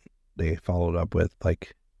that they followed up with,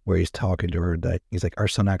 like, where he's talking to her that he's like, our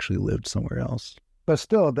son actually lived somewhere else. But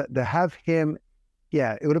still, to have him,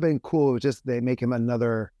 it would have been cool. It was just they make him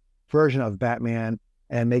another version of Batman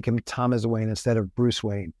and make him Thomas Wayne instead of Bruce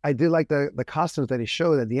Wayne. I did like the costumes that he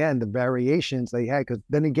showed at the end, the variations they had, because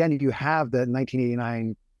then again, you have the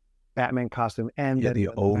 1989 Batman costume and the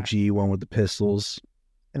OG one with the pistols.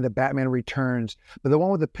 And the Batman Returns. But the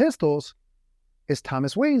one with the pistols is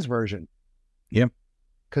Thomas Wayne's version. Yeah.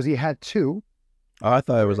 Because he had two. Oh, I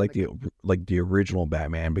thought it was like the original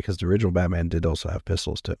Batman, because the original Batman did also have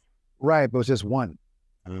pistols too. Right, but it was just one.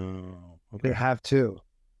 Oh, okay. They have two.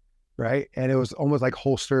 Right. And it was almost like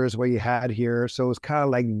holsters where you had here. So it was kind of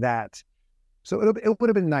like that. So it would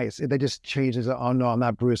have been nice if they just changed it. Oh, no, I'm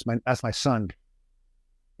not Bruce. That's my son.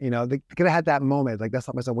 They could have had that moment. Like, that's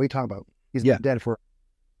not my son. What are you talking about? He's been dead for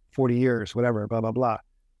 40 years, whatever, blah, blah, blah.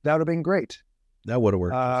 That would have been great. That would have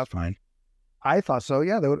worked just fine. I thought so.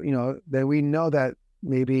 Yeah. Then we know that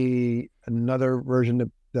maybe another version of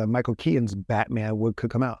the Michael Keaton's Batman could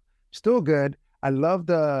come out. Still good. I love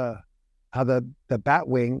how the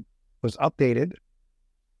Batwing was updated.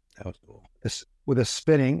 That was cool. With a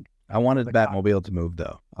spinning. I wanted Batmobile to move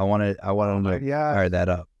though. I wanted them to fire that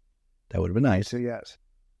up. That would have been nice. So yes.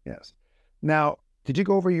 Now, did you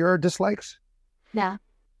go over your dislikes? No.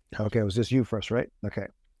 Okay, it was just you first, right? Okay.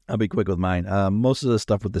 I'll be quick with mine. Most of the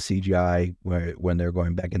stuff with the CGI, when they're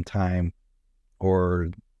going back in time, or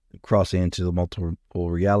crossing into the multiple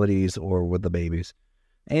realities, or with the babies,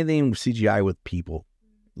 anything CGI with people.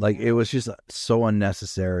 Like, it was just so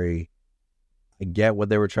unnecessary. I get what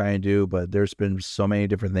they were trying to do, but there's been so many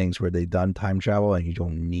different things where they've done time travel and you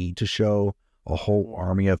don't need to show a whole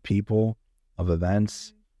army of people, of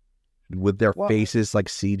events, with their faces like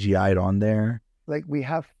CGI'd on there. Like, we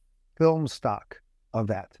have film stock of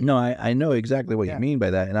that. No, I know exactly what you mean by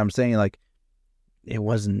that. And I'm saying, like, it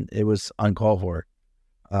was uncalled for.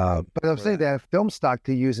 But I'm saying they have film stock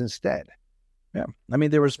to use instead. Yeah. I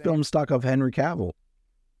mean, there was film stock of Henry Cavill.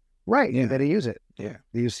 Right. Yeah. They didn't use it. Yeah.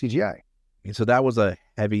 They used CGI. And so that was a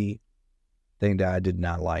heavy thing that I did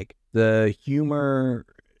not like. The humor,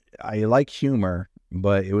 I like humor,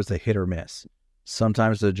 but it was a hit or miss.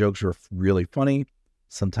 Sometimes the jokes were really funny.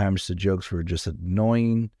 Sometimes the jokes were just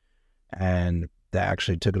annoying, and that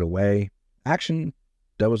actually took it away. Action,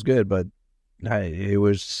 that was good, but it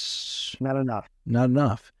was not enough. Not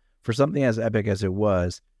enough for something as epic as it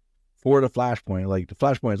was. For the Flashpoint, like the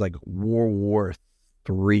Flashpoint is like World War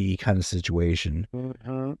III kind of situation.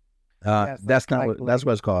 Mm-hmm. That's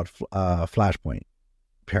what it's called. Flashpoint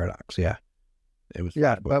paradox. Yeah, it was.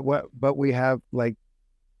 Yeah, but we have like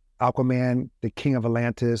Aquaman, the King of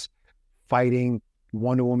Atlantis, fighting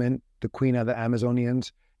Wonder Woman, the Queen of the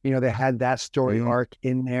Amazonians, they had that story arc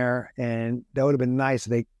in there, and that would have been nice.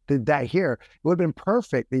 They did that here. It would have been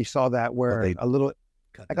perfect. They saw that where a little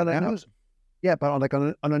like on the news, but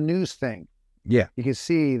on a news thing, you can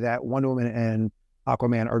see that Wonder Woman and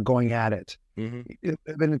Aquaman are going at it. It would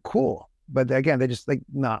have been cool, but again, they just like,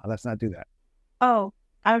 nah, let's not do that. Oh,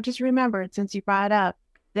 I just remembered, since you brought it up,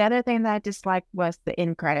 the other thing that I disliked was the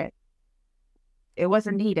end credit. It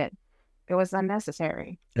wasn't needed. It was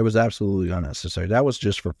unnecessary. It was absolutely unnecessary. That was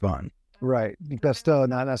just for fun. Right. That's still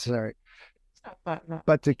not necessary.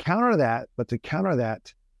 But to counter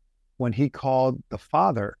that, when he called the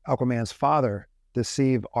father, Aquaman's father, to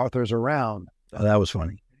see if Arthur's around. Oh, that was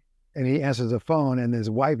funny. And he answers the phone, and his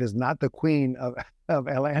wife is not the queen of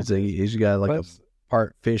Atlantis. He's got like a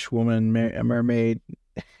part fish woman, a mermaid.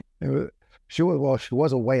 She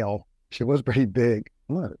was a whale. She was pretty big.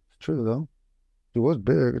 What? It's true though. She was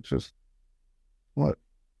big. It's just what?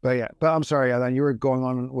 But I'm sorry, Alan, you were going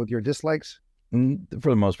on with your dislikes. For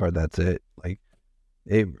the most part, that's it. Like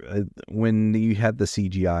when you had the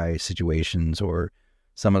CGI situations or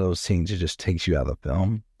some of those scenes, it just takes you out of the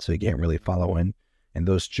film, so you can't really follow in. And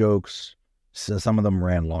those jokes, some of them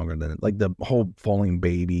ran longer than it. Like the whole falling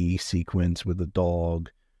baby sequence with the dog.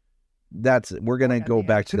 We're gonna go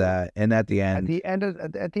back to that. And at the end,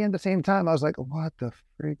 the same time, I was like, what the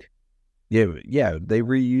freak? Yeah, they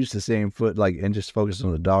reused the same and just focused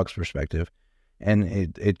on the dog's perspective, and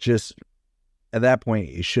it just, at that point,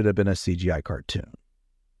 it should have been a CGI cartoon,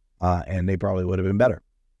 and they probably would have been better.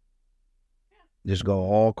 Just go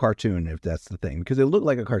all cartoon if that's the thing, because it looked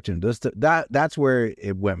like a cartoon. That's where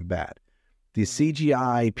it went bad. The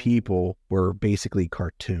CGI people were basically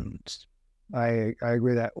cartoons. I agree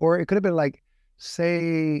with that. Or it could have been like,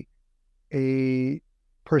 say, a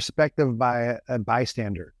perspective by a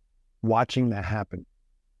bystander watching that happen,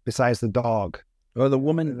 besides the dog. Or the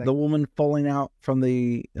woman falling out from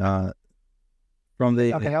the okay,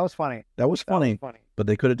 that was funny. That was funny. But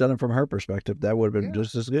they could have done it from her perspective. That would have been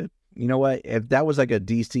just as good. You know what? If that was like a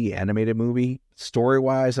DC animated movie,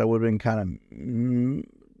 story-wise, I would have been kind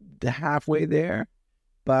of halfway there.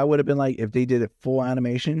 But I would have been like, if they did it full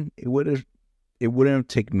animation, it wouldn't have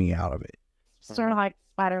taken me out of it. Sort of like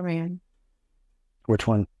Spider-Man. Which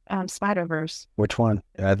one? Spider-Verse. Which one?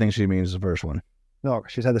 I think she means the first one. No,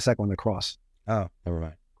 she said the second one, the cross. Oh, never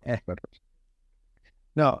mind.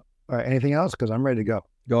 No. All right. Anything else? Because I'm ready to go.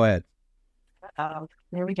 Go ahead.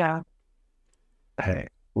 There we go. Hey,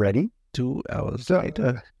 ready? 2 hours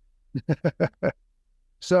later.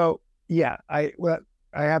 So yeah, I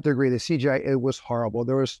have to agree. The CGI, it was horrible.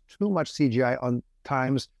 There was too much CGI on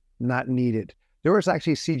times not needed. There was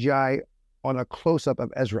actually CGI on a close-up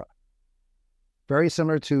of Ezra. Very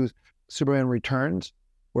similar to Superman Returns,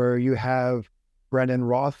 where you have Brandon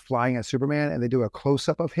Roth flying at Superman and they do a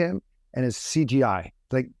close-up of him and it's CGI.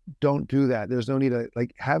 Like, don't do that. There's no need to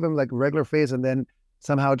have him like regular face and then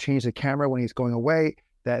somehow change the camera when he's going away.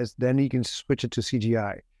 Then you can switch it to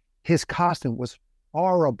CGI. His costume was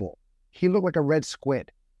horrible. He looked like a red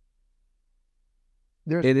squid.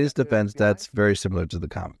 It is defense. That's very similar to the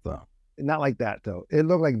comic, though. Not like that, though. It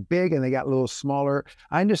looked like big and they got a little smaller.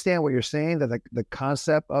 I understand what you're saying, that the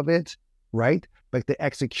concept of it, right? But the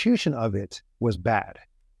execution of it was bad.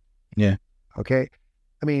 Yeah. Okay.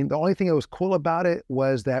 I mean, the only thing that was cool about it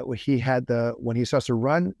was that when he starts to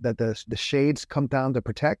run, that the shades come down to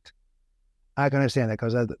protect. I can understand that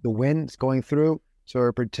because the wind's going through, so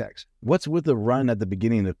it protects. What's with the run at the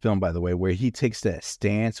beginning of the film, by the way, where he takes that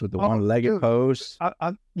stance with the one-legged pose? But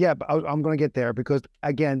I'm going to get there because,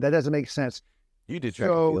 again, that doesn't make sense. You did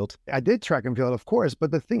track and field. I did track and field, of course.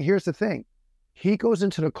 But here's the thing. He goes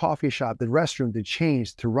into the coffee shop, the restroom, to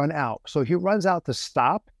change, to run out. So he runs out to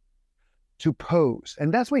stop, to pose.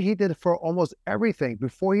 And that's what he did for almost everything.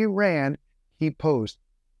 Before he ran, he posed.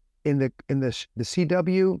 In the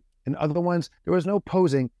CW and other ones, there was no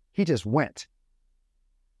posing. He just went.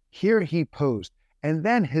 Here he posed. And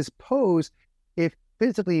then his pose, it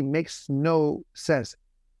physically makes no sense.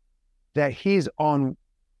 That he's on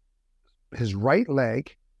his right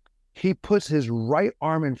leg, he puts his right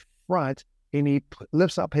arm in front, and he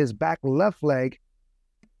lifts up his back left leg.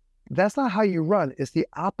 That's not how you run. It's the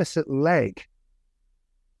opposite leg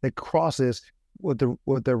that crosses with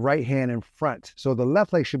the right hand in front. So the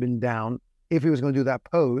left leg should have been down if he was going to do that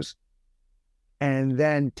pose and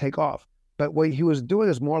then take off. But what he was doing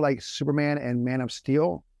is more like Superman and Man of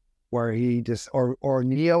Steel, where he just, or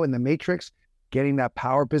Neo in the Matrix, getting that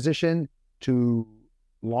power position to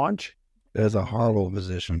launch. That's a horrible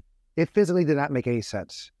position. It physically did not make any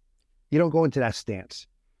sense. You don't go into that stance.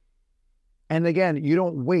 And again, you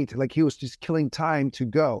don't wait. Like, he was just killing time to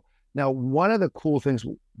go. Now, one of the cool things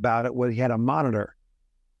about it was he had a monitor.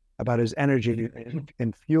 about his energy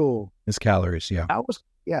and fuel. His calories, yeah.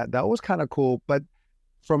 That was kind of cool. But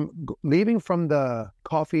leaving from the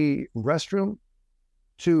coffee restroom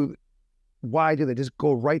to why do they just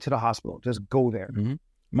go right to the hospital? Just go there. Mm-hmm.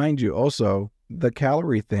 Mind you, also, the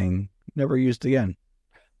calorie thing never used again.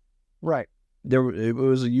 Right. It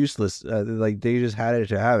was useless. Like, they just had it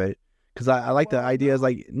to have it. Because I like the idea is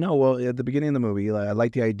like, no, well, at the beginning of the movie, like, I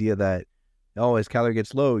like the idea that, oh, his calorie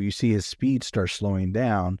gets low, you see his speed start slowing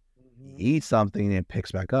down, he eats something and it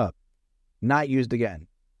picks back up. Not used again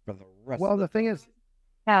for the rest Well, the thing is,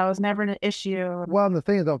 yeah, it was never an issue. well, the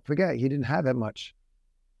thing is, don't forget, he didn't have that much.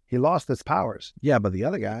 He lost his powers. Yeah, but the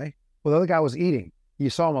other guy. Well, the other guy was eating. You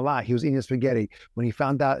saw him a lot. He was eating spaghetti. When he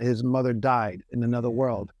found out his mother died in another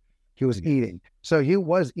world, he was eating. So he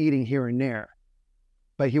was eating here and there,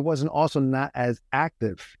 but he wasn't also not as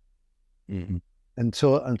active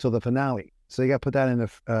until the finale. So you got to put that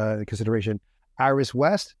in consideration. Iris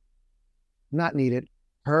West, not needed.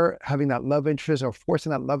 Her having that love interest or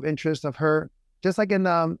forcing that love interest of her, just like in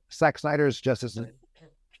Zack Snyder's Justice League.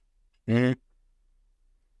 Mm-hmm.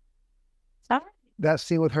 That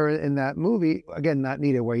scene with her in that movie, again, not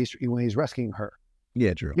needed, when he's rescuing her.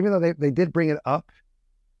 Yeah, true. Even though they did bring it up,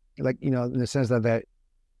 like, you know, in the sense that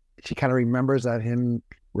she kind of remembers that him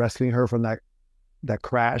rescuing her from that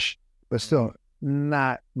crash, but still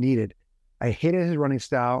not needed. I hated his running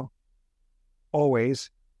style,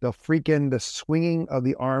 always. The swinging of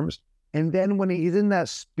the arms. And then when he's in that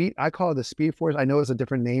speed, I call it the Speed Force. I know it's a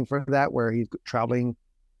different name for that, where he's traveling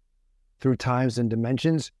through times and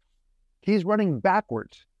dimensions. He's running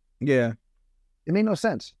backwards. Yeah. It made no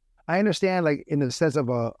sense. I understand, like, in the sense of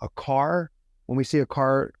a car, when we see a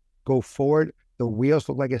car go forward, the wheels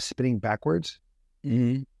look like it's spinning backwards.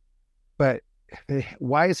 Mm-hmm. But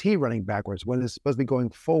why is he running backwards when it's supposed to be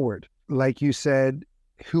going forward? Like you said,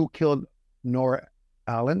 who killed Nora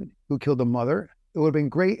Allen? Who killed the mother? It would have been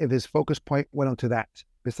great if his focus point went onto that.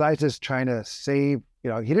 Besides just trying to save, he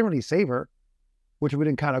didn't really save her, which would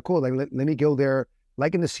have been kind of cool. Like, let me go there,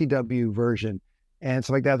 like in the CW version and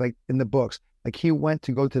stuff like that, like in the books. Like, he went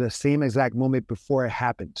to go to the same exact moment before it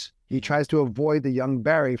happens. He tries to avoid the young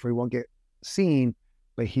Barry for he won't get seen,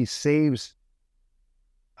 but he saves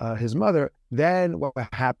his mother. Then what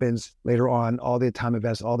happens later on, all the time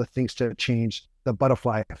events, all the things to change, the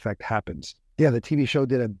butterfly effect happens. Yeah, the TV show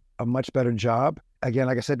did a much better job. Again,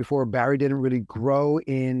 like I said before, Barry didn't really grow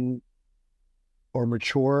in or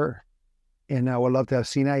mature. And I would love to have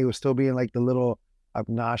seen that. He was still being like the little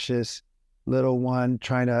obnoxious little one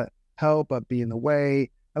trying to help but be in the way.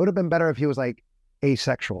 It would have been better if he was like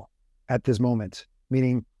asexual at this moment,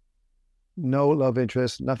 meaning no love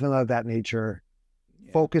interest, nothing of that nature,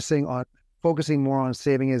 focusing more on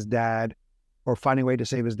saving his dad or finding a way to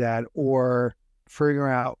save his dad or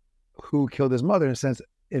figuring out who killed his mother, in a sense,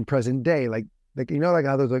 in present day. Like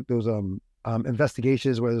how there's like those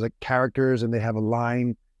investigations where there's like characters and they have a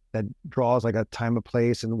line that draws like a time, a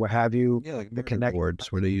place, and what have you. Yeah, like the connect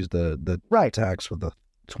boards where they use the right tacks with the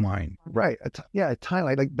twine. Right. A time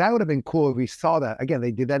like that would have been cool if we saw that. Again,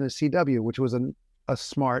 they did that in CW, which was a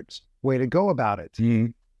smart way to go about it. Mm-hmm.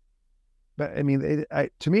 But I mean,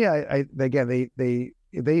 to me, again,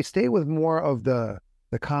 they stay with more of the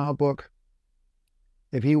comic book.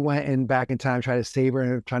 If he went in back in time, tried to save her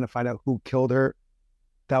and trying to find out who killed her,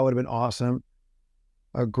 that would have been awesome.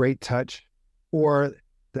 A great touch. Or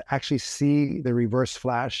to actually see the reverse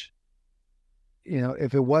Flash.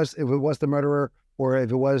 If it was the murderer, or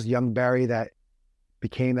if it was young Barry that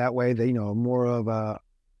became that way, that, more of a,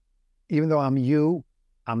 even though I'm you,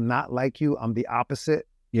 I'm not like you, I'm the opposite.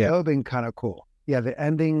 Yeah. That would have been kind of cool. Yeah, the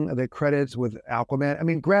ending of the credits with Aquaman, I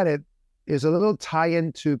mean, granted, is a little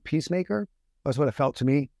tie-in to Peacemaker. That's what it felt to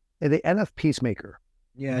me. At the end of Peacemaker.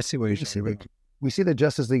 Yeah, I see what you're saying. We see the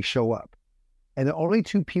Justice League show up. And the only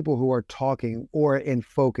two people who are talking or in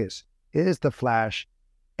focus is the Flash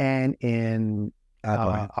and in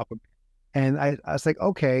Aquaman. And I was like,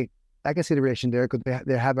 okay, I can see the relation there because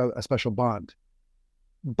they have a special bond.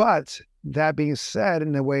 But that being said,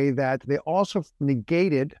 in a way that they also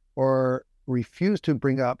negated or refused to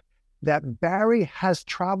bring up that Barry has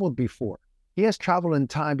traveled before. He has traveled in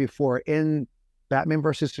time before in Batman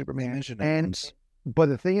versus Superman. But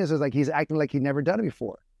the thing is like he's acting like he'd never done it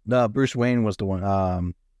before. No, Bruce Wayne was the one.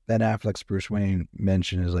 Ben Affleck's Bruce Wayne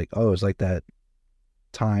mentioned is like, oh, it's like that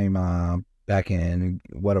time back in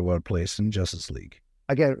what place in Justice League.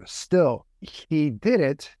 Again, still, he did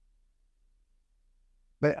it.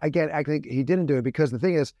 But again, I think he didn't do it because the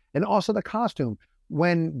thing is, and also the costume,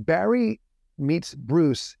 when Barry meets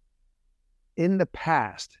Bruce in the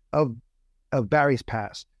past of Barry's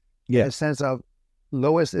past, in the sense of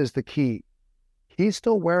Lois is the key. he's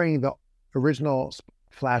still wearing the original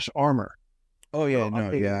Flash armor. Oh yeah, Little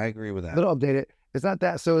no, updated. yeah, I agree with A that. little updated. It's not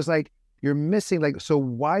that. So it's like you're missing. Like, so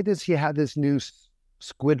why does he have this new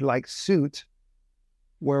squid-like suit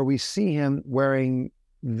where we see him wearing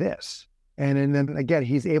this? And then again,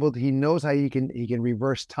 he's able to. He knows how he can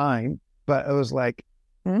reverse time. But it was like,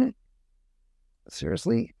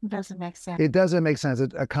 seriously, It doesn't make sense. it doesn't make sense.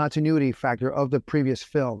 It's a continuity factor of the previous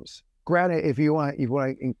films. Granted, if you want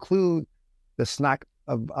to include the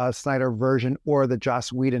Snyder version or the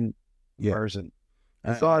Joss Whedon version,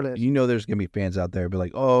 You know, there's gonna be fans out there be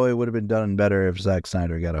like, "Oh, it would have been done better if Zack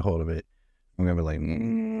Snyder got a hold of it." I'm gonna be like,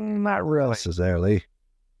 not really necessarily.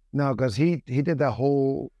 No, because he did that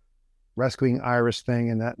whole rescuing Iris thing,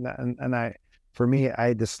 and I, for me,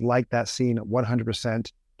 I dislike that scene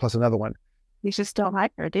 100%. Plus another one. You just don't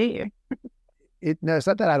like her, do you? No, it's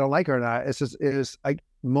not that I don't like her or not. It's just like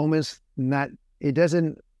moments. It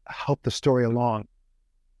doesn't help the story along.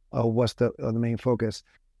 What's the main focus?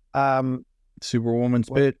 Superwoman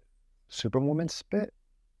spit. Superwoman spit.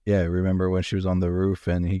 Yeah, remember when she was on the roof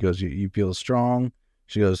and he goes, "You feel strong?"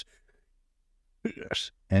 She goes,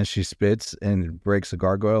 "Yes," and she spits and breaks the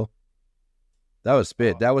gargoyle. That was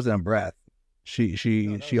spit. That wasn't a breath. She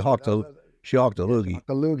hawked a loogie.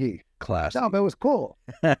 The loogie. Class. No, but it was cool.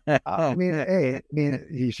 I mean, hey,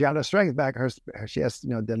 she got her strength back. She has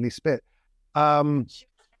deadly spit. But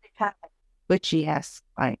she has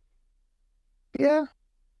like, yeah.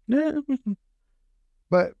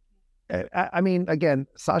 But I mean, again,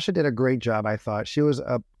 Sasha did a great job. I thought she was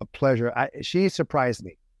a pleasure. She surprised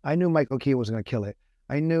me. I knew Michael Keaton was going to kill it.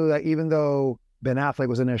 I knew that even though Ben Affleck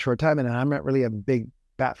was in there a short time, and I'm not really a big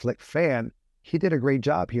Batfleck fan, he did a great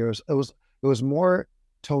job here. It was more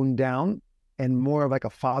toned down and more of like a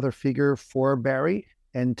father figure for Barry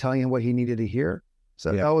and telling him what he needed to hear.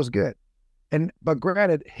 So that was good. But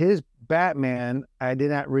granted, his Batman, I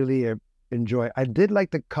did not really enjoy. I did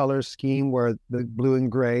like the color scheme where the blue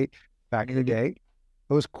and gray back in the day.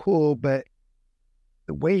 It was cool, but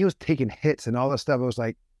the way he was taking hits and all that stuff, it was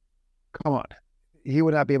like, come on, he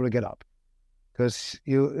would not be able to get up because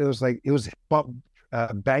it was like it was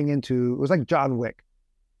bang into. It was like John Wick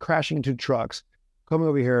crashing into trucks, coming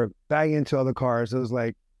over here, bang into other cars. It was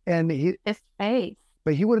like, and his face,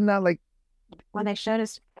 but he would not like when they showed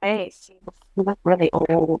his face. He looked really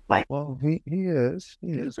old. Like, well, he is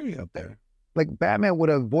pretty up there. Like Batman would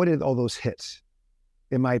have avoided all those hits,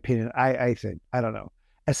 in my opinion. I think, I don't know,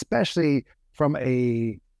 especially from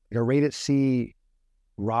a rated C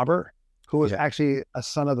robber who was actually a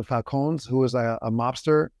son of the Falcons, who was a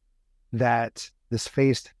mobster that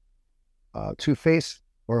disfaced Two-Face,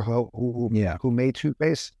 or who made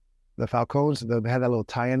Two-Face, the Falcons. They had that little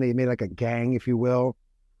tie-in. They made like a gang, if you will,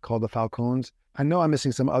 called the Falcons. I know I'm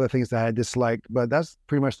missing some other things that I disliked, but that's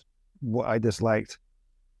pretty much what I disliked.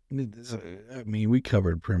 I mean, we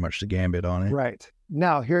covered pretty much the gambit on it. Right.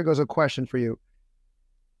 Now, here goes a question for you.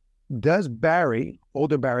 Does Barry,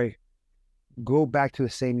 older Barry, go back to the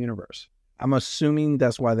same universe? I'm assuming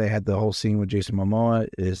that's why they had the whole scene with Jason Momoa,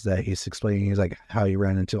 is that he's explaining how he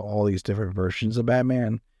ran into all these different versions of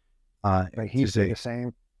Batman. He stayed the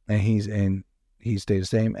same. And he stayed the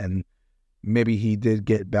same, and maybe he did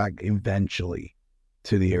get back eventually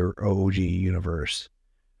to the OG universe.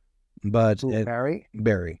 But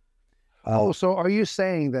Barry? So are you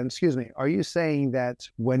saying then, excuse me, are you saying that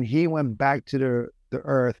when he went back to the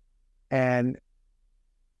Earth and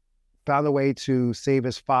found a way to save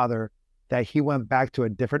his father, that he went back to a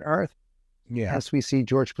different Earth? Yeah. As we see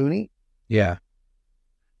George Clooney? Yeah.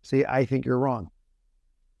 See, I think you're wrong.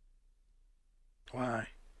 Why?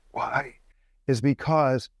 Is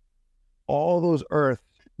because all those Earths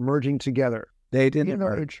merging together. They didn't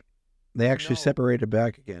merge. They actually separated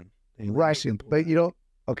back again. Right. But you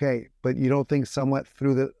don't think somewhat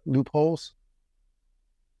through the loopholes?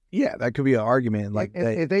 Yeah, that could be an argument. Like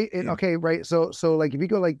okay, right. So like if you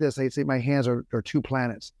go like this, I say my hands are two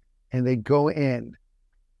planets, and they go in,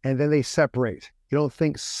 and then they separate. You don't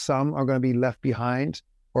think some are going to be left behind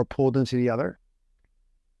or pulled into the other?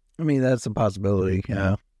 I mean, that's a possibility.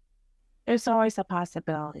 Yeah, there's always a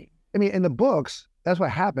possibility. I mean, in the books, that's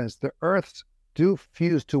what happens. The Earths do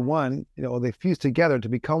fuse to one. They fuse together to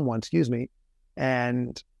become one. Excuse me,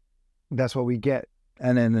 and that's what we get.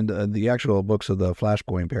 And then in the actual books of the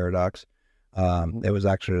Flashpoint paradox, it was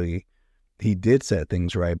actually, he did set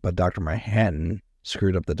things right, but Dr. Manhattan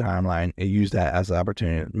screwed up the timeline. It used that as an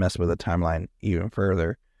opportunity to mess with the timeline even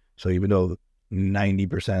further. So even though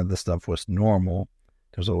 90% of the stuff was normal,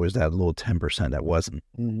 there's always that little 10% that wasn't.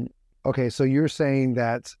 Mm-hmm. Okay, so you're saying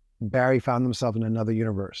that Barry found himself in another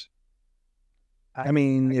universe. I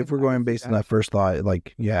mean, if we're going based on that first thought,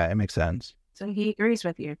 it makes sense. So he agrees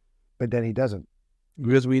with you. but then he doesn't.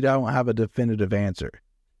 Because we don't have a definitive answer.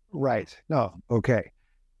 Right. No. Okay.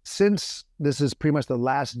 Since this is pretty much the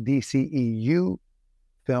last DCEU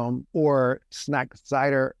film or Zack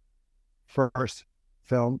Snyder first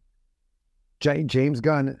film, James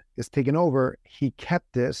Gunn is taking over. He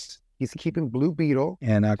kept this. He's keeping Blue Beetle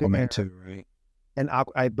And Aquaman too, right? and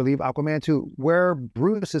I believe Aquaman too, where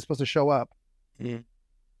Bruce is supposed to show up,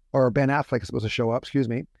 or Ben Affleck is supposed to show up. Excuse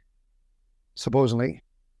me. Supposedly,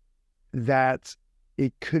 that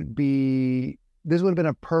it could be. This would have been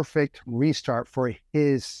a perfect restart for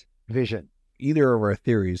his vision. Either of our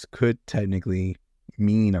theories could technically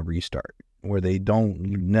mean a restart, where they don't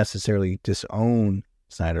necessarily disown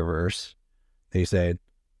Snyderverse. They said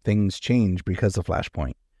things change because of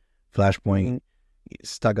Flashpoint. Flashpoint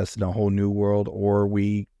stuck us in a whole new world, or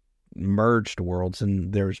we merged worlds,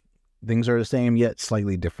 and there's things are the same yet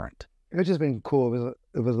slightly different. It would just been cool.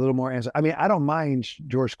 It was a little more answer. I mean, I don't mind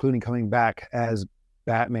George Clooney coming back as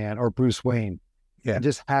Batman or Bruce Wayne. Yeah.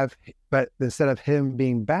 Just have, but instead of him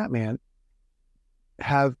being Batman,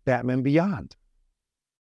 have Batman Beyond.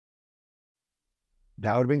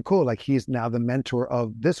 That would have been cool. Like, he's now the mentor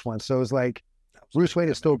of this one. So it's like Bruce Wayne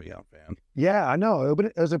is still Beyond fan. Yeah, I know.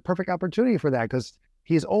 It was a perfect opportunity for that because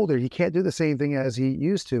he's older. He can't do the same thing as he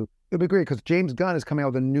used to. It would be great because James Gunn is coming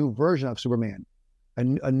out with a new version of Superman,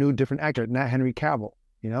 a new different actor, not Henry Cavill,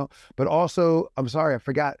 But also, I'm sorry, I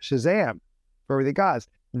forgot Shazam for the gods.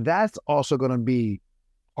 That's also going to be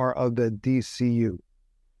part of the DCU.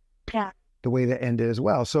 Yeah. The way that ended as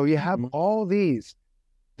well. So you have all these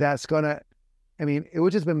that's going to, I mean, it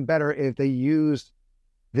would just been better if they used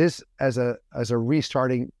this as a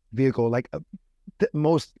restarting vehicle, like the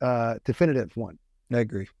most definitive one. I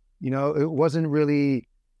agree. It wasn't really,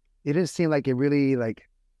 it didn't seem like it really like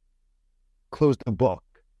closed the book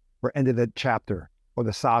or ended the chapter or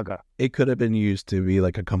the saga. It could have been used to be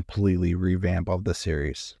like a completely revamp of the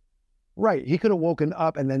series. Right. He could have woken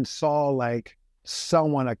up and then saw like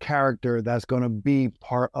a character that's going to be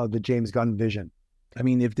part of the James Gunn vision. I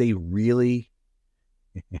mean, if they really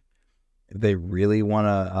want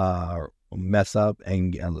to mess up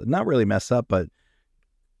and not really mess up, but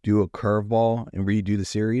do a curveball and redo the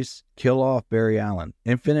series, kill off Barry Allen.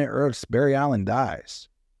 Infinite Earths, Barry Allen dies,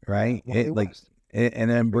 right? And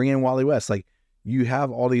then bring in Wally West. Like, you have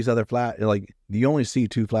all these other you only see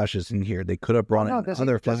 2 Flashes in here. They could have brought in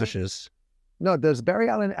other Flashes. No, does Barry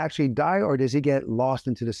Allen actually die, or does he get lost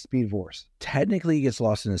into the Speed Force? Technically, he gets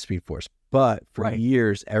lost in the Speed Force, but for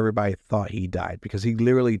years, everybody thought he died because he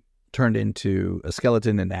literally turned into a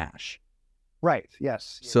skeleton in ash. Right.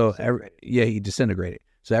 Yes. So he disintegrated.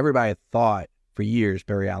 So everybody thought for years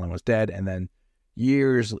Barry Allen was dead, and then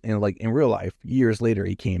years in real life, years later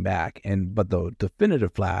he came back. But the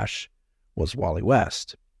definitive Flash was Wally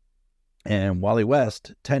West, and Wally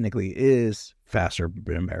West technically is faster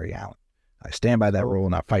than Barry Allen. I stand by that rule,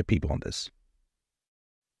 and I fight people on this.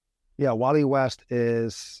 Yeah, Wally West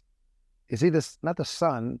is he not the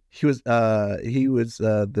son? He was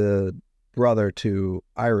the brother to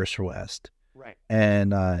Iris West. Right.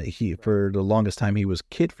 And for the longest time he was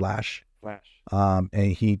Kid Flash. And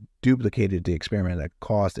he duplicated the experiment that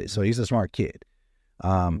caused it. So he's a smart kid.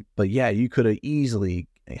 But yeah, you could have easily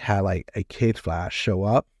had like a Kid Flash show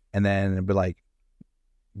up and then be like,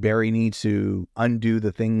 Barry needs to undo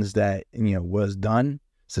the things that was done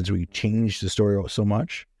since we changed the story so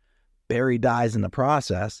much. Barry dies in the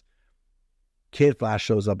process. Kid Flash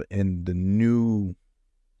shows up in the new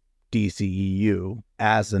DCEU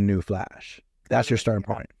as the new Flash. That's your starting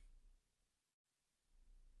point.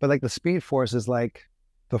 But like the Speed Force is like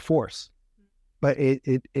the Force, but it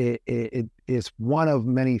is one of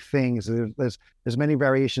many things. There's many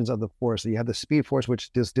variations of the Force. So you have the Speed Force,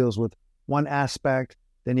 which just deals with one aspect.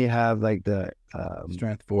 Then you have like the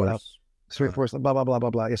Strength Force, blah blah blah blah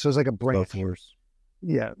blah. Yeah, so it's like a branch. Slow Force.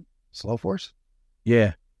 Yeah, Slow Force.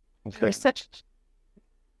 Yeah. There's such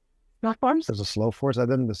not forms. There's a Slow Force. That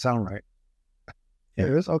didn't sound right. Yeah.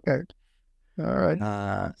 It is okay. All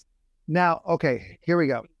right. Now, okay, here we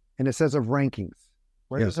go. In a sense of rankings,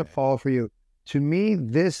 where does it fall for you? To me,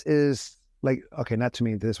 this is like, okay, not to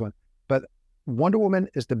me, this one, but Wonder Woman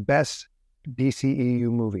is the best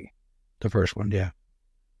DCEU movie. The first one, yeah.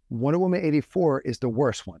 Wonder Woman 84 is the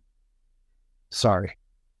worst one. Sorry.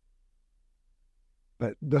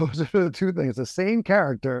 But those are the two things. The same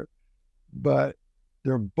character, but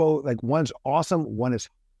they're both, like, one's awesome, one is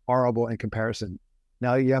horrible in comparison.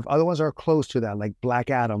 Now you have other ones that are close to that, like Black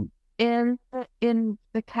Adam. In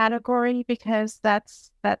the category, because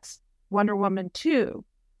that's Wonder Woman 2.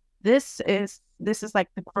 This is like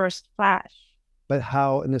the first Flash. But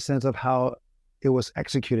how, in the sense of how it was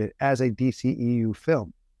executed as a DCEU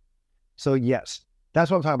film. So yes,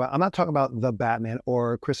 that's what I'm talking about. I'm not talking about the Batman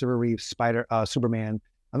or Christopher Reeve's Superman.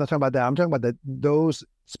 I'm not talking about that. I'm talking about those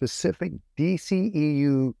specific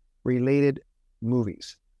DCEU related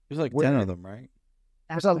movies. There's like 10 of them, right?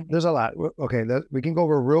 There's a lot. Okay, we can go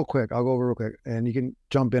over real quick. I'll go over real quick, and you can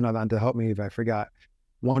jump in on that to help me if I forgot.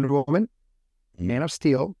 Wonder Woman, Man of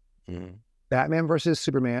Steel, Batman versus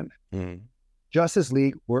Superman, Justice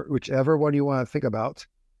League, whichever one you want to think about.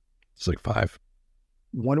 It's like 5.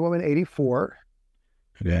 Wonder Woman 84.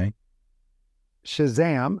 Okay.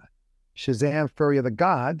 Shazam, Fury of the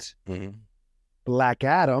Gods, Black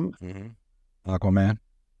Adam, Aquaman.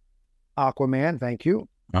 Thank you.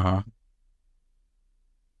 Well,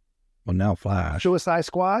 now Flash. Suicide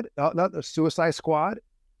Squad. Not the Suicide Squad.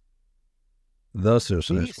 The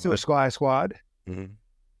Suicide Squad.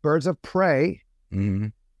 Birds of Prey.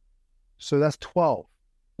 So that's 12.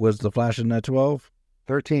 Was the Flash in that 12?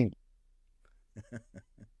 13.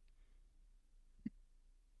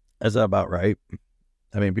 Is that about right?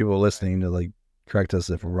 I mean, people listening to like correct us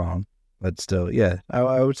if we're wrong, but still, yeah,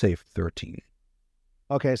 I would say 13.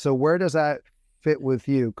 Okay, so where does that fit with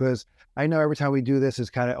you? Because I know every time we do this,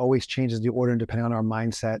 it kind of always changes the order depending on our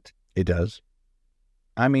mindset. It does.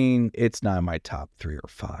 I mean, it's not my top 3 or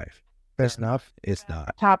 5. Fair enough. It's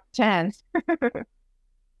not. Top 10.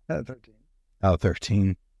 13. Oh,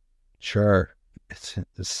 13. Sure.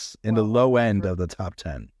 It's in the low end of the top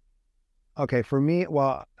 10. Okay, for me,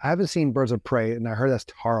 well, I haven't seen Birds of Prey, and I heard that's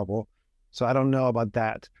horrible, so I don't know about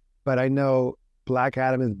that. But I know Black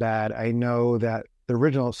Adam is bad. I know that the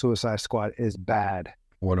original Suicide Squad is bad.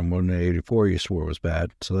 Wonder Woman 84 you swore was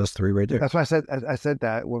bad, so that's 3 right there. That's why I said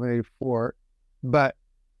that, Woman 84. But,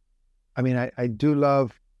 I mean, I do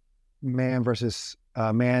love Man versus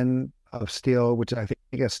Man of Steel, which I think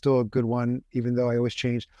is still a good one, even though I always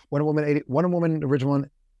change. Wonder Woman, the original one,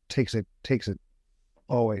 takes it,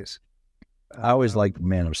 always. I always liked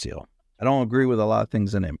Man of Steel. I don't agree with a lot of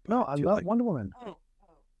things in it. No, I love Wonder Woman.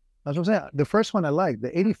 That's what I'm saying. The first one I like.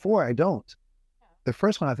 The 84, I don't. The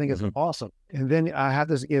first one I think is awesome. And then I have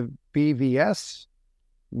to give BVS,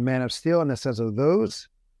 Man of Steel, in the sense of those.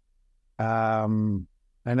 I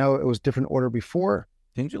know it was different order before.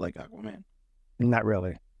 Didn't you like Aquaman? Not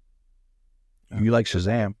really. You like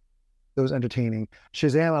Shazam? It was entertaining.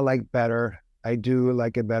 Shazam I like better. I do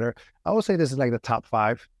like it better. I would say this is like the top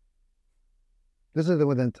 5. This is I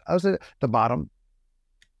would say the bottom.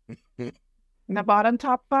 The bottom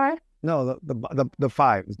top 5? No, the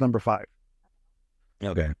 5 is number 5.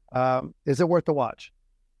 Okay. Is it worth the watch?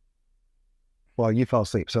 Well, you fell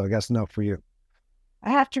asleep, so I guess no for you.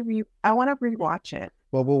 I want to rewatch it.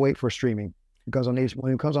 Well, we'll wait for streaming. When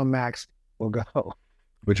it comes on Max, we'll go.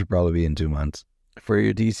 Which will probably be in 2 months. For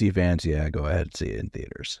your DC fans, yeah, go ahead and see it in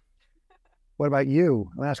theaters. What about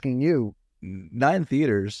you? I'm asking you. Not in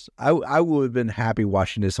theaters. I would have been happy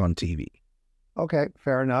watching this on TV. Okay,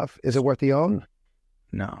 fair enough. Is it worth the own?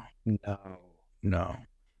 No.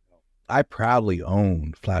 I proudly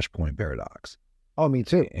own Flashpoint Paradox. Oh, me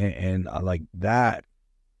too. And I like that.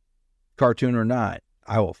 Cartoon or not,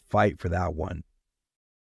 I will fight for that one.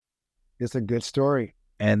 It's a good story.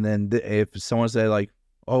 And then if someone said like,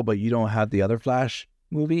 oh, but you don't have the other Flash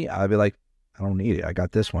movie, I'd be like, I don't need it. I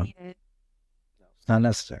got this one. It's not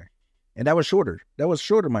necessary. And that was shorter.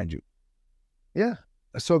 Mind you. Yeah.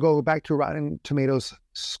 So go back to Rotten Tomatoes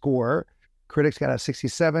score. Critics got a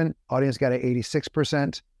 67. Audience got an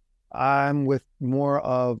 86%. I'm with more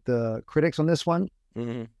of the critics on this one.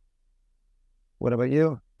 What about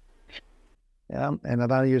you? Yeah. And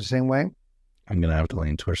about you the same way? I'm going to have to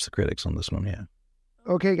lean towards the critics on this one, yeah.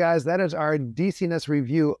 Okay, guys, that is our DC-ness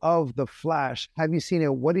review of The Flash. Have you seen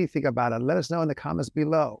it? What do you think about it? Let us know in the comments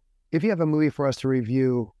below. If you have a movie for us to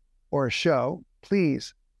review or a show,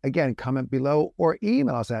 please, again, comment below or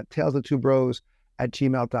email us at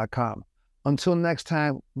talesoftvbros@gmail.com. Until next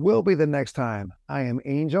time, will be the next time. I am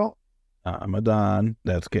Angel. I'm Adon.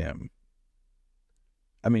 That's Kim.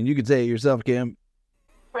 I mean, you could say it yourself, Kim.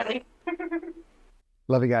 Really?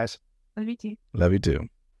 Love you guys. Love you too. Love you too.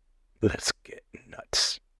 Let's get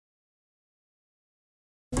nuts.